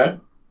 Pick up and go.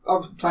 I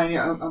was playing it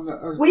on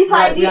the. We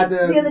played we it had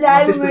the other day my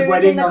when we sister's were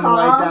wedding in the on the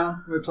car. way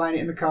down. We were playing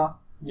it in the car.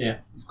 Yeah.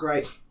 It's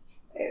great.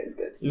 It was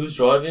good. Who was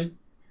driving?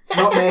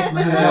 Not me.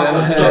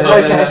 So it's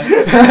okay.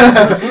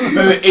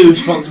 Very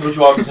irresponsible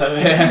drivers over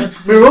here.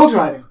 We were all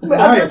driving. But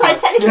I was going to say,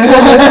 technically, we were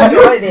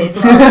driving.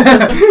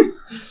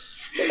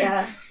 But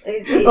yeah.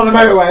 On the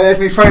motorway, there's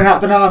me throwing out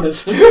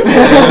bananas.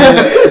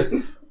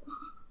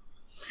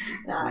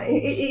 No, it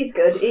is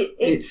good.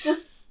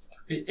 It's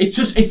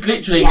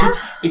Literally, Yeah.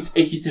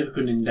 it's your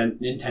typical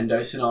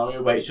Nintendo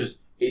scenario where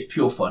it's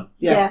pure fun.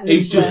 Yeah.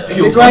 It's just Yeah. It's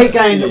pure a great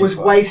fun. game It that is was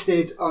fun.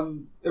 wasted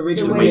on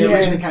originally The when Wii it U.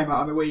 originally came out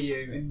on the Wii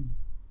U, and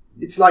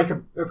it's like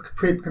a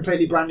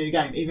completely brand new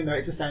game, even though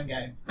it's the same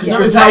game. Because Yeah.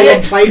 nobody no played one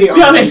it. played it To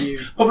be on the honest, Wii U.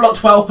 probably like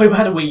 12 people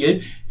had a Wii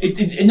U.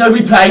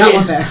 Nobody played That it.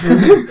 one there.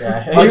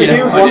 Yeah. I did He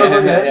it. was I one did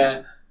of them, it,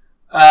 yeah.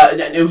 And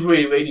it was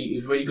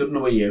really good on the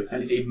Wii U,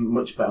 and it's even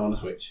much better on the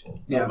Switch.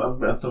 Yeah. I'm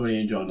thoroughly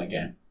enjoying that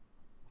game.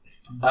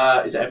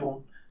 Is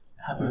everyone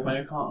happy with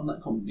Mario Kart on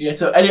that? Yeah.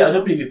 So Elliot, I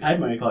don't believe you've played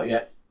Mario Kart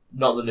yet.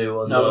 Not the new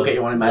one. No, we'll get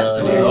you one in, mate. No,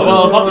 Because it's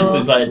well, I've still-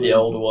 obviously played the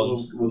older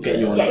ones. We'll get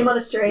you on. Get him on a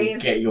We'll stream.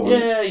 get you on.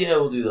 Yeah,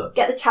 we'll do that.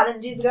 Get the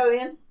challenges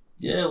going.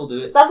 Yeah, we'll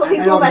do it. That's what And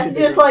people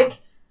obviously message us they do. like,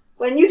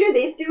 when you do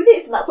this,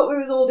 and that's what we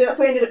was all doing. That's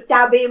why we ended up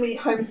dabbing, we did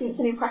home syncs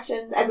and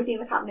impressions, everything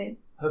was happening.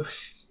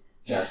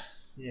 Yeah.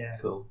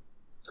 Cool.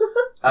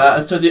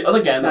 And so the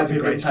other game that That's a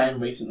we've been great playing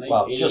recently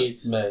Well, is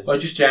just me. well,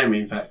 just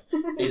Jamie, in fact,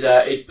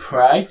 is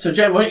Prey. So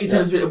Jamie, why don't you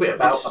tell us a little bit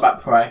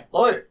about Prey?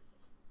 Like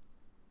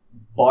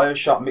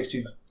Bioshock mixed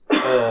with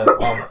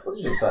what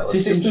did you say? Like,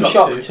 System System Shock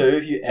Shock 2. 2.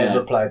 If you ever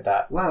Yeah. played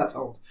that, Wow, that's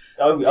old.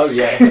 oh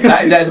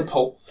yeah. There's a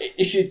poll.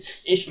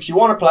 if you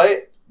want to play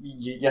it,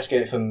 you have to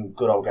get it from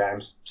good old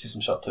games,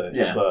 System Shock 2.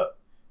 Yeah. But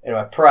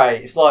anyway, Prey,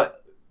 it's like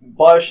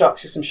Bioshock,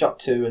 System Shock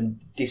 2, and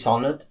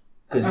Dishonored.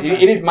 Because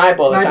Okay. it is made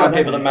by the It's made same by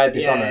people them, that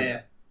made yeah, Dishonored.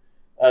 yeah.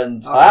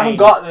 And Oh, I haven't man.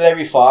 got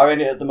very far in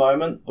it at the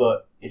moment,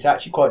 but it's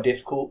actually quite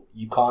difficult.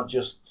 You can't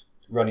just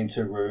run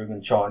into a room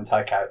and try and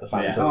take out the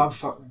Phantom. Oh, I'm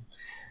fucking.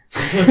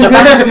 The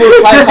Phantom will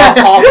take off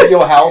half of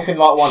your health in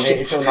like one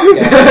hit if you'll not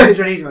get it. It's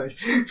an easy mode.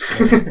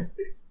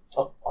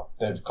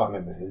 I can't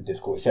remember if it was a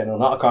difficult setting or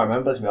not. I can't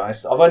remember, to be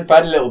honest. I've only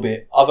played a little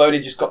bit. I've only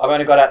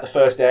got out the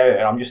first area,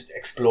 and I'm just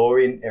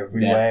exploring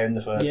everywhere in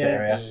the first Yeah.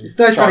 area. It's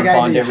those Try kind of and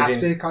games find that you have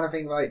everything. to kind of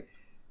thing, like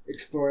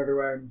explore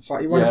everywhere and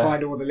fight. You want to Yeah.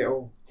 find all the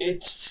little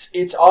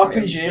It's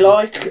RPG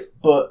like,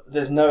 but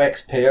there's no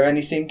XP or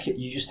anything.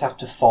 You just have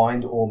to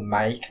find or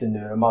make the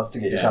neuromods to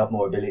get yourself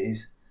more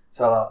abilities.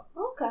 So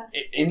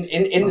in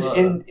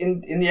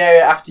the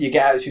area after you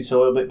get out of the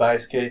tutorial bit,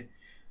 basically,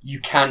 you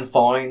can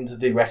find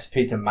the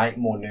recipe to make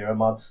more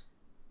neuromods.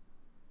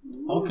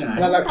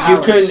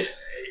 Okay.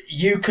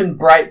 You can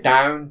break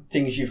down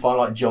things you find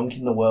like junk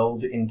in the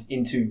world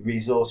into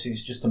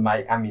resources just to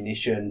make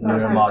ammunition,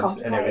 neuromods,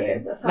 and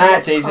everything. No,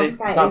 it's easy.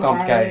 It's not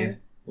complicated.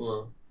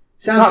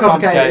 Sounds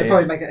complicated. It'd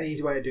probably make it an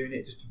easy way of doing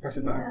it. Just press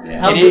a button.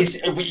 Yeah. It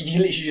is.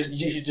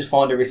 You should just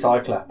find a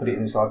recycler, put it in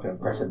the recycler, and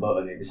press a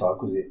button. It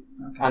recycles it.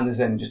 Okay. And there's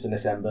then just an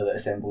assembler that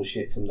assembles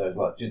shit from those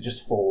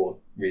just 4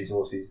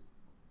 resources.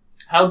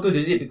 How good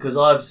is it? Because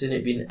I've seen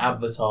it being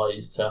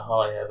advertised to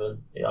high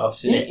heaven. Yeah, I've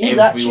seen it is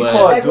everywhere. Actually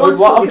quite good.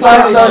 What I've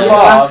played so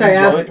far, I've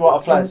enjoyed what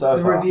I've played so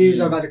far. The reviews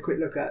I've had a quick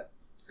look at,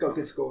 it's got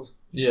good scores.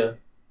 Yeah.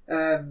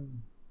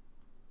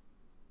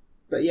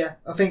 But yeah,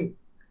 I think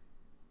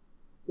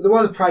there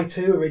was a Prey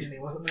 2 originally,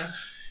 wasn't there?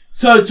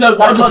 So that's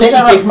I'd like to say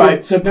about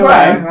Prey. So Prey.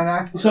 I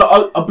know.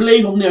 So I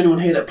believe I'm the only one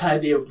here that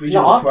played the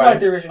original. No, I've Prey. played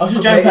the original.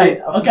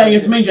 Okay,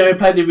 yes, me and Jamie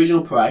played the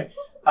original Prey.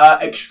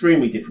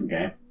 Extremely different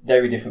game.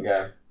 Very different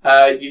game.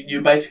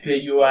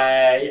 You're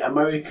a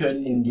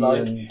American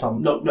Indian,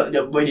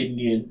 not Red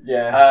Indian.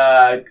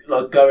 Yeah.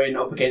 Like going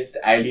up against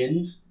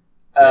aliens.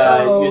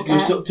 You're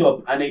sucked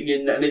up, and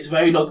it's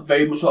very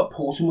much like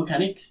Portal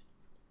mechanics.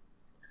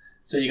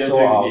 So you go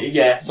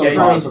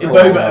through,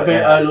 very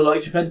early. Like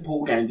if you play the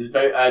Portal games, there's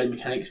very early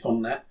mechanics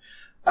from that.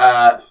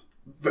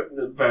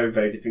 Very,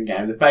 very different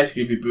game. They've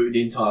basically rebooted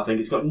the entire thing.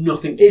 It's got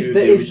nothing to do with the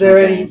original Is there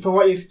any, game. for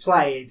what you've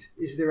played,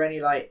 is there any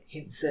like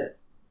hints at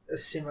a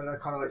similar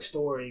kind of like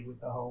story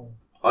with the whole?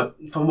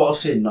 From what I've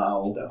seen,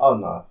 no. Oh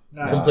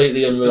no.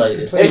 Completely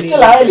unrelated. It's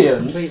still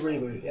aliens.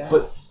 Complete reboot, yeah.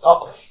 But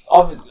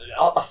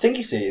I think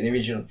you see it in the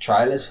original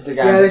trailers for the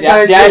game.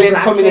 Yeah, the aliens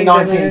come in the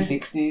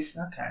 1960s.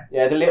 Okay.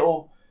 Yeah, the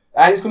little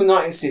aliens come in the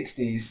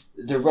 1960s.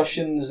 The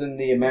Russians and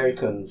the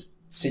Americans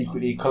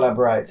secretly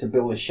collaborate to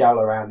build a shell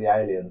around the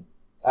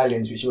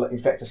aliens, which will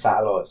infect a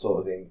satellite sort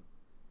of thing,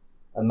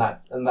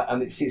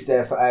 and it sits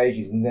there for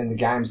ages, and then the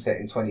game's set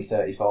in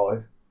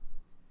 2035.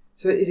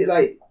 So is it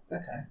like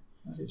okay?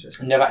 That's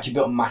interesting. And they've actually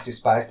built a massive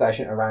space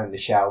station around the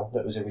shell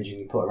that was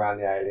originally put around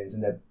the aliens,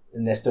 and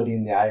they're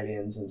studying the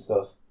aliens and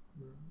stuff.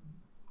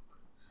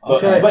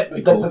 But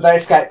they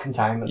escape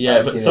containment.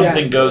 Yeah, but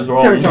something goes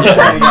wrong.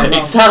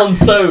 It sounds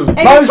so.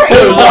 Most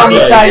people on the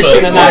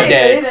station are now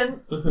dead.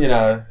 You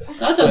know,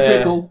 that sounds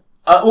pretty cool.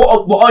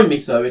 What I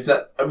miss though is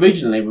that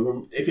originally,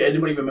 if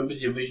anybody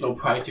remembers the original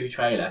Prey 2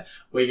 trailer,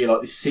 where you're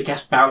like this sick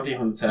ass bounty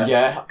hunter.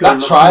 Yeah,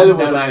 that trailer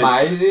was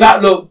amazing.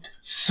 That looked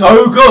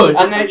so good,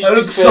 and then it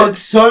looked like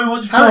so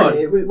much fun.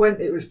 It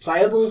was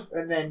playable,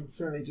 and then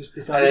suddenly just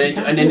decided.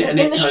 And then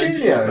the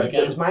studio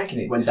that was making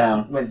it went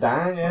down.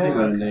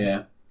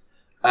 Yeah.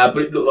 But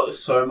it looked like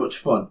so much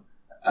fun.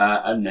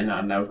 And then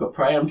now we've got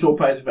Prey. I'm sure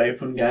Prey is a very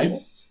fun game.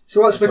 So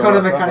what's the kind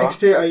of mechanics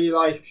to it? Are you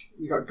like,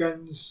 you got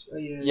guns?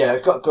 Yeah,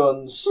 I've got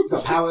guns. You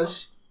got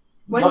powers?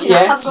 Not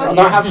yet. I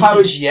don't have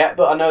powers yet,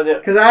 but I know that...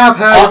 Because I have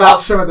heard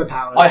about some of the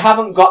powers. I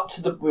haven't got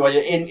to the... Well,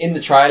 in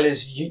the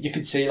trailers, you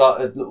could see like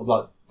a little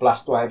like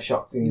blast wave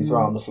shot things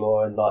around the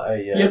floor, and like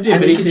a... and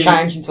you can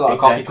change into like a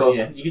coffee cup.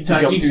 Yeah. You can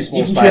jump through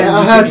small spaces. Yeah,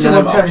 I heard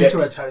someone turn into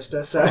a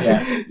toaster, so...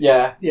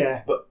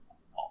 Yeah. But...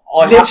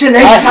 I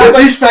have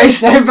this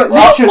face now, but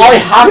literally.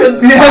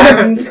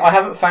 I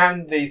haven't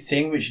found the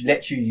thing which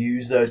lets you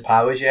use those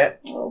powers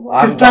yet.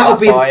 Because that'll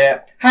be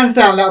hands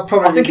down. That'll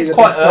probably. I think it's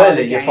quite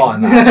early. You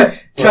find that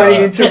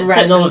turning into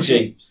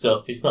technology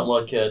stuff. It's not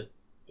like a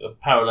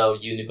parallel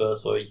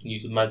universe where you can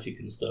use the magic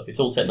and stuff. It's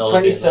all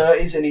technology. It's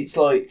 2030s, and it's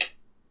like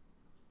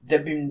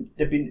they've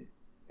been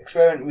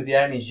experimenting with the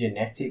aliens'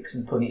 genetics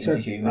and putting it into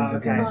humans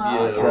and things.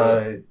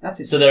 So that's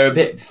it. So they're a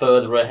bit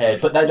further ahead,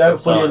 but they don't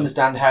fully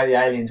understand how the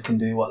aliens can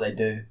do what they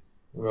do.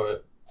 Right.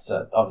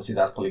 So obviously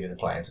that's probably going to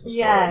play into the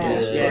story.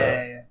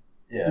 Yeah.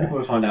 We'll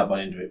probably find out by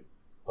the end of it.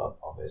 But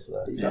obviously,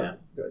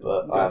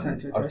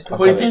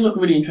 But it seems like a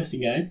really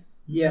interesting game.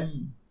 Yeah.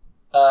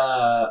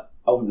 Oh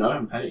no, I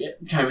haven't played it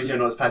yet. Jamie's the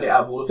only one that's played it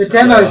out of all of the us.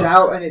 demo's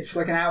out and it's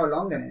like an hour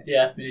long, isn't it?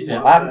 Yeah, it is. I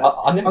plan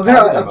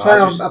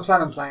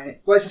on playing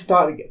it. Well, it's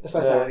the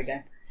first hour of the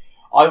game.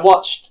 I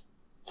watched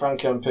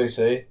Frankie on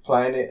PC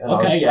playing it, and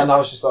I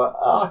was just like,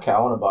 oh, okay, I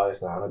want to buy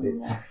this now, and I did.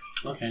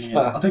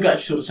 I think I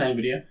actually saw the same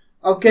video.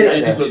 I'll get it.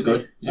 It does look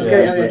good. I'll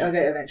get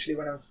it eventually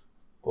when I've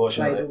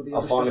played all the I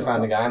other finally stuff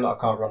found a game that I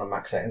can't run on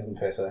max settings on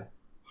PC.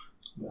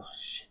 Oh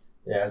shit.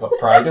 Yeah, it's like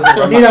Prey. Doesn't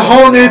run need a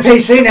whole new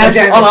PC now,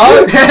 Jamie. I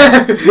know.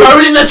 Throw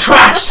it in the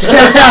trash.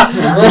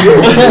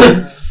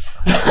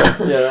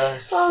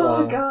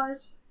 Oh god.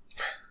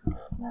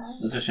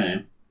 That's a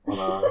shame. I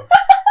know.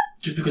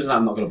 Just because of that,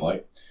 I'm not going to buy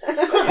it.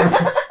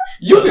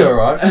 You'll be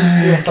alright.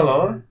 Yes,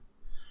 hello.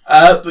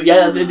 But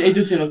yeah, it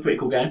does seem like a pretty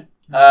cool game.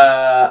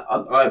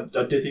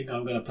 I do think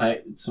I'm going to play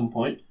it at some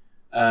point.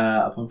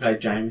 I'll probably play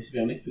James, to be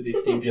honest, with his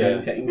Steam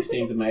sharing settings.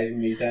 Steam's amazing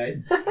these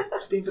days.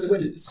 Steam for the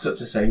win. It's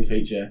such a selling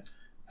feature.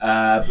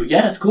 But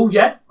yeah, that's cool.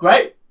 Yeah,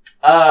 great.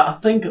 I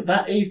think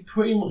that is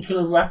pretty much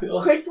going to wrap it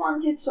up. Chris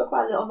wanted to talk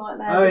about Little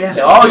Nightmares. Oh, yeah.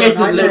 Oh, yes,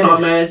 there's Little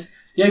Nightmares.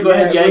 Yeah, go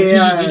ahead. Yeah,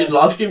 we, you did a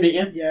live stream,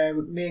 didn't you? Yeah,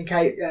 me and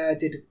Kate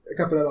did a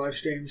couple of live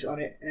streams on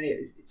it, and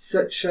it's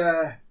such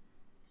a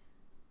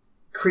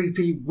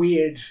creepy,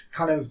 weird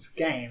kind of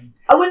game.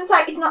 I wouldn't say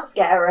it's not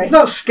scary. It's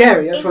not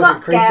scary. That's It's why not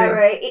it's creepy.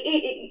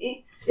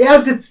 scary. It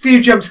has a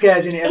few jump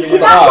scares in it. If you're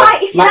that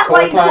way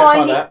Black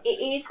inclined, it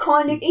is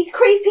kind of it's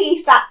creepy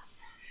if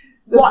that's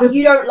what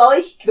you don't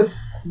like.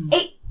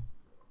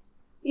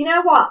 You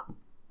know what?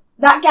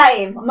 That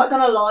game, I'm not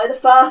gonna lie. The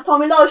first time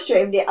we live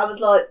streamed it, I was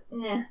like,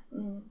 nah,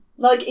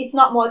 like it's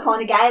not my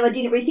kind of game. I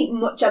didn't really think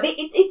much of it.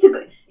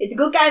 It's a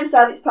good game,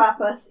 serve its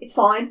purpose. It's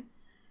fine.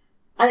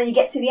 And then you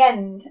get to the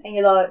end, and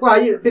you're like, well,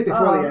 a bit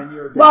before the end,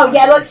 you're a bit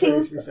like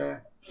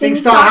things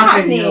start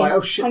happening, and you're like,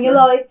 oh shit, and you're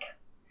like.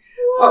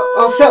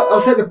 I'll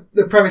set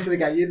the premise of the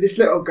game. You're this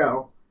little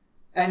girl,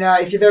 and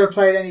if you've ever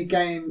played any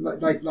game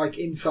like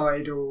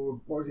Inside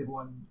or what was the other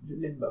one? Is it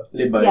Limbo?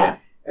 Limbo, yeah.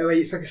 Where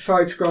it's like a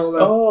side scroller.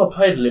 Oh, I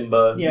played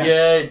Limbo.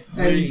 Yeah,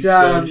 really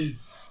strange.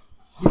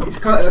 It's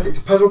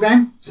a puzzle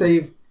game, so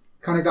you've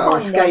kind of got to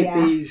escape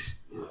these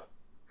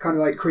kind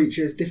of like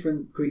creatures,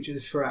 different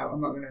creatures throughout.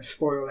 I'm not going to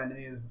spoil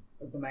any of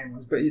the main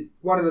ones, but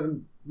one of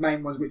the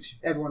main ones which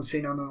everyone's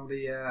seen on all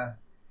the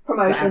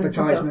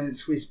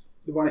advertisements was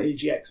the one at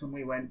EGX when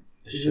we went.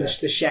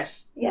 The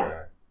chef.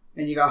 Yeah.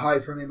 And you got to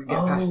hide from him and get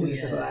past him and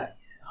stuff like that.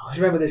 Do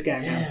you remember this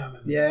game? Yeah, I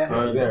remember. Yeah.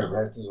 I was there at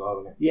Rest as well,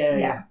 wasn't it?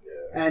 Yeah.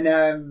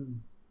 And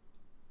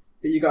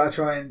but you got to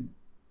try and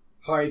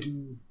hide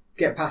and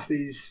get past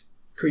these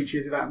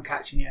creatures without them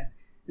catching you.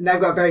 And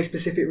they've got a very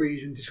specific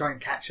reason to try and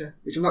catch her,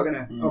 which I'm not going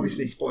to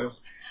obviously spoil.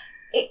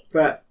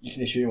 But you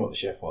can assume what the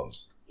chef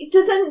wants. It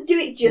doesn't do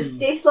it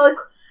justice. Like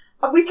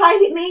we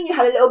played it, me and you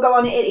had a little go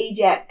on it at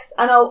EGX,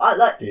 and I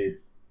like. Dude.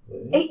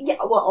 I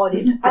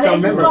did, and I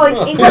it's just remember.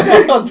 like it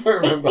wasn't. I don't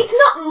remember. It's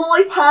not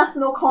my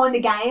personal kind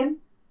of game,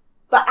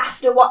 but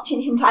after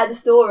watching him play the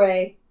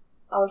story,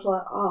 I was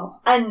like, oh.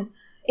 And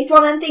it's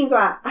one of them things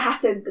where I had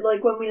to,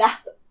 like, when we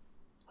left,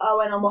 I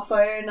went on my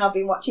phone. I've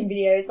been watching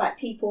videos about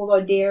people's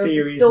idea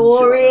Theories of the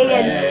story,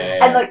 and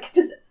and like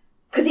because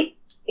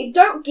it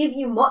don't give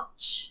you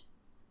much.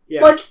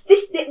 Yeah. Like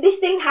this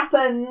thing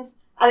happens,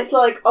 and it's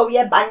like, oh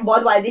yeah, bang. By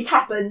the way, this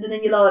happened, and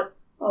then you're like.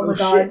 Oh my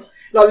god. Shit.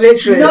 Like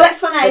literally, no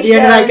explanation. at the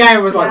end of that game,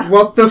 I was like,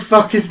 what the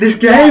fuck is this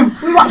game? Yeah.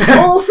 We watched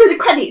all through the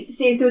credits to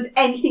see if there was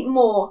anything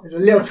more. There's a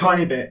little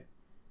tiny bit.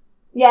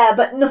 Yeah,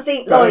 but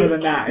nothing, But like, other than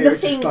that, it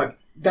was just like,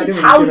 that to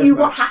didn't tell really give you us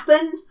what much.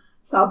 happened.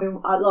 So I've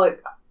been,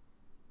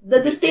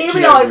 there's a theory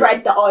Dictionary. I've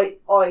read that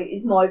I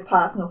is my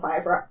personal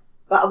favourite.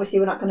 But obviously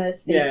we're not going to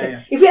stick to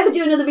Yeah. If we ever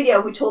do another video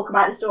and we talk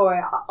about the story,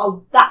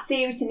 that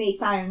theory to me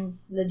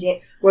sounds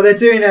legit. Well, they're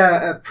doing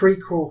a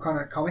prequel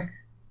kind of comic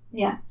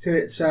Yeah. to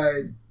it,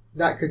 so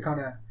that could kind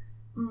of...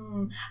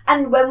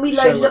 And when we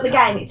Show loaded what up the game,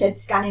 happened. it said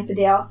scanning for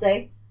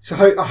DLC. So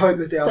I hope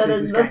there's DLC So for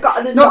this game.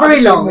 there's It's not gotta very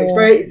be long.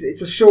 more.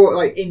 It's a short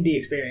like indie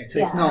experience. So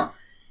it's Yeah. not.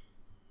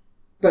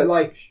 But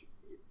like,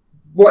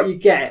 what you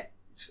get,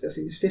 it's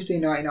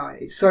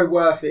 $15.99. It's so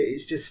worth it.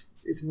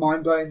 It's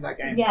mind blowing, that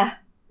game. Yeah.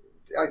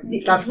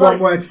 That's Like, one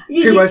word,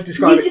 two words to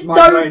describe you it. just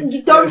Mind blowing.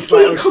 you don't It's see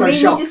like, I it was so coming.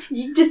 shocked.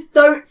 You just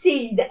don't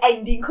see the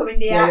ending coming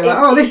down. Yeah, you're like,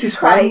 oh, this is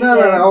fun. crazy. No,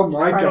 oh It's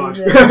my god,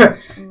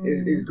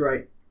 crazy. it was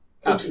great.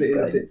 Absolutely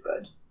loved it. It's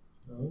good.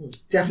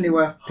 Definitely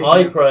worth picking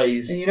High up.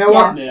 praise. And you know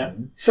what? Yeah.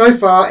 So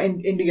far, in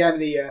Indie Game of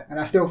the Year, and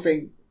I still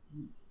think,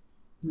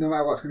 no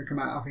matter what's going to come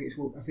out, I think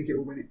it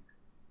will win it.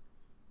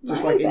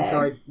 Just like Maybe.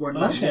 Inside won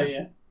last year.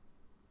 Okay,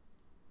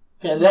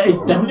 yeah, that is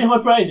definitely high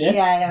praise, yeah.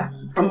 Yeah.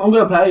 I'm going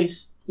to play it.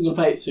 I'm going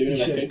to play it soon, I You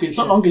should, reckon. 'Cause it's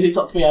you not long, because it's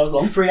like 3 hours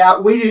long. 3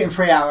 hours. We did it in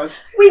 3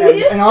 hours. We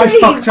did a and I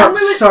stream, fucked up and we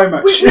were- so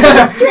much. We did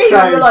a stream So-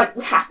 and we were like,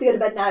 we have to go to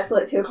bed now. It's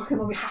like 2 o'clock in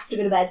the morning. We have to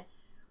go to bed.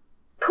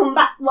 Come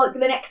back like the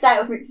next day. I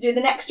was meant to do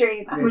the next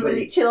stream, and we were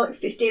Really? literally like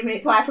 15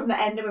 minutes away from the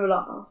end, and we were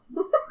like, oh.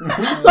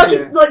 Yeah. like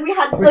it's like we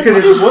had We like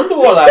could've Mr. just- wonder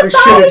what that we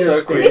should have was just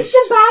so quick. finished.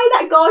 Bay,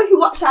 that guy who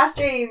watched our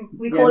stream,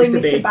 we Yeah, call him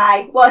Mr. B. Mr.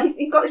 Bay. Well,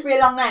 he's got this really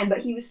long name, but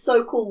he was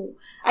so cool,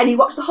 and he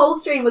watched the whole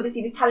stream with us.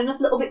 He was telling us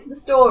little bits of the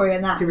story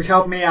and that. He was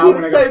helping me He out when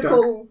I was got so stuck,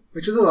 cool.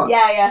 which was a lot.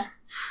 Yeah.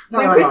 No,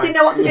 When no, Chris no. didn't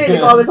know what to do, the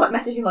guy was like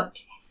messaging like,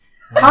 do this.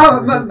 A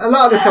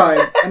lot of the time,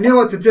 I knew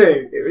what to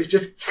do. It was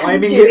just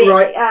timing Do it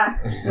right, Yeah.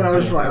 and I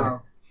was just like,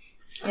 oh.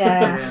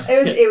 Yeah.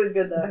 It was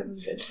good though. It was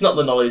good. It's not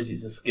the knowledge,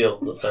 it's the skill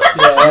that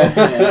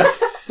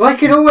fails.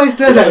 Like it always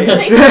does, Elliot.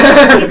 He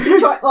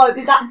tried, like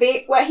that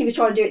bit where he was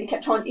trying to do it, and he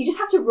kept trying. He just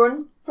had to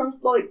run from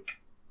like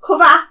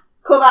cover.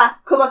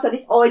 So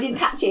this didn't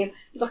catch him.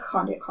 He's like, I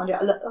can't do it.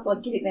 I was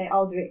like, give it me,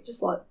 I'll do it.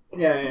 Just like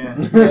Yeah.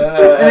 And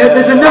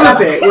there's another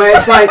bit where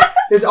it's like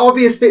there's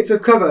obvious bits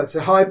of cover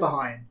to hide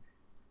behind,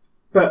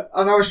 and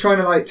I was trying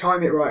to like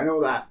time it right and all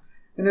that,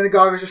 and then the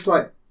guy was just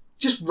like,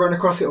 just run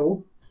across it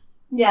all,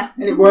 yeah.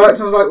 and it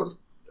worked. I was like,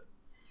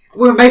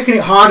 we're making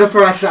it harder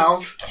for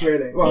ourselves,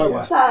 really. Well, I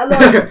was. So,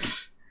 like,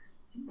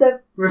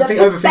 the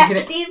overthinking it.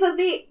 perspective of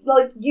it,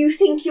 like, you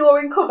think you're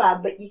in cover,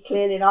 but you're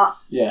clearly not.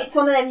 Yeah. It's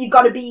one of them, you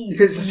gotta be.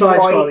 Because it's a side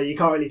scroller, you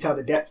can't really tell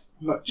the depth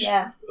much.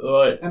 Yeah.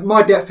 Right. And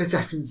my depth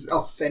perception's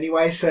off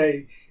anyway, so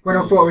when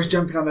I thought I was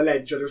jumping on the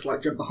ledge, I just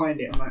like jump behind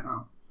it. I'm like,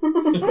 oh.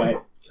 Right.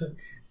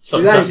 It's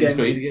like Do that Assassin's again.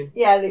 Creed again.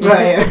 Yeah, literally.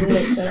 Right, yeah.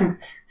 Literally.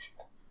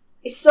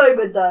 It's so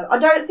good though. I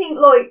don't think,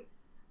 like,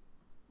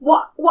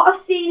 what I've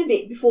seen of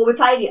it before we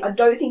played it, I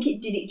don't think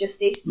it did it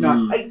justice.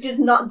 No. It does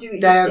not do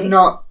it They justice. have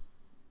not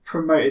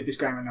promoted this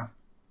game enough.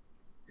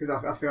 Because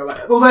I feel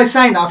like, although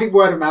saying that, I think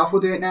word of mouth will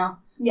do it now.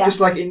 Yeah. Just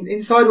like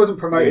Inside wasn't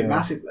promoted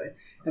massively,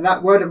 and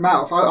that word of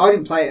mouth, I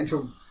didn't play it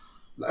until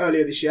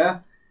earlier this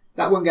year.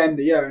 That won game of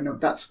the year, and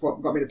that's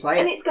what got me to play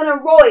And it. it's going to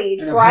ride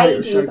And for I've heard it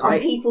was ages so on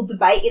great. people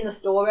debating the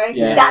story.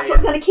 Yeah. That's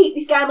what's going to keep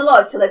this game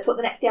alive till they put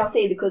the next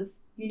DLC,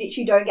 because you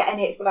literally don't get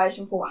any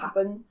explanation for what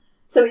happened.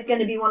 So it's going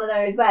to be one of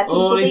those where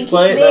people I need think to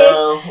play it's it this,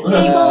 now.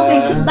 people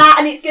think it's that,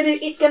 and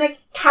it's gonna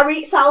carry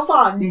itself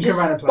on You can just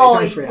come around and play. by It's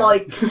only 3 hours.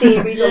 like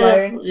theories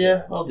alone.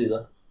 Yeah, I'll do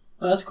that.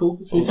 Oh, that's cool.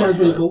 It sounds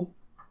really cool.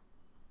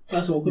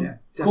 That's all good. Yeah,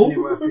 definitely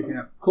Cool. worth picking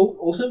up. Cool.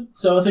 Awesome.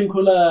 So I think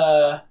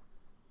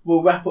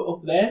we'll wrap it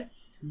up there.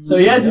 So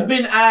yeah, this has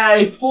been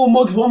a 4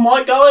 mugs 1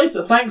 mic, guys.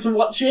 So thanks for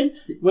watching.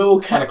 We will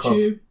catch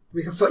you.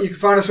 You can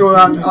find us all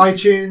on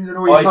iTunes and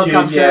all your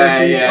podcast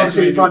services.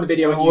 Obviously, you can find the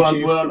video on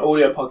YouTube. We're on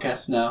audio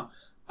podcasts now.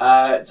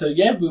 So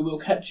yeah, we will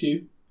catch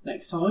you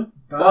next time.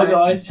 Bye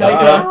guys. Bye. Take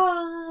care.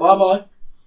 Bye bye.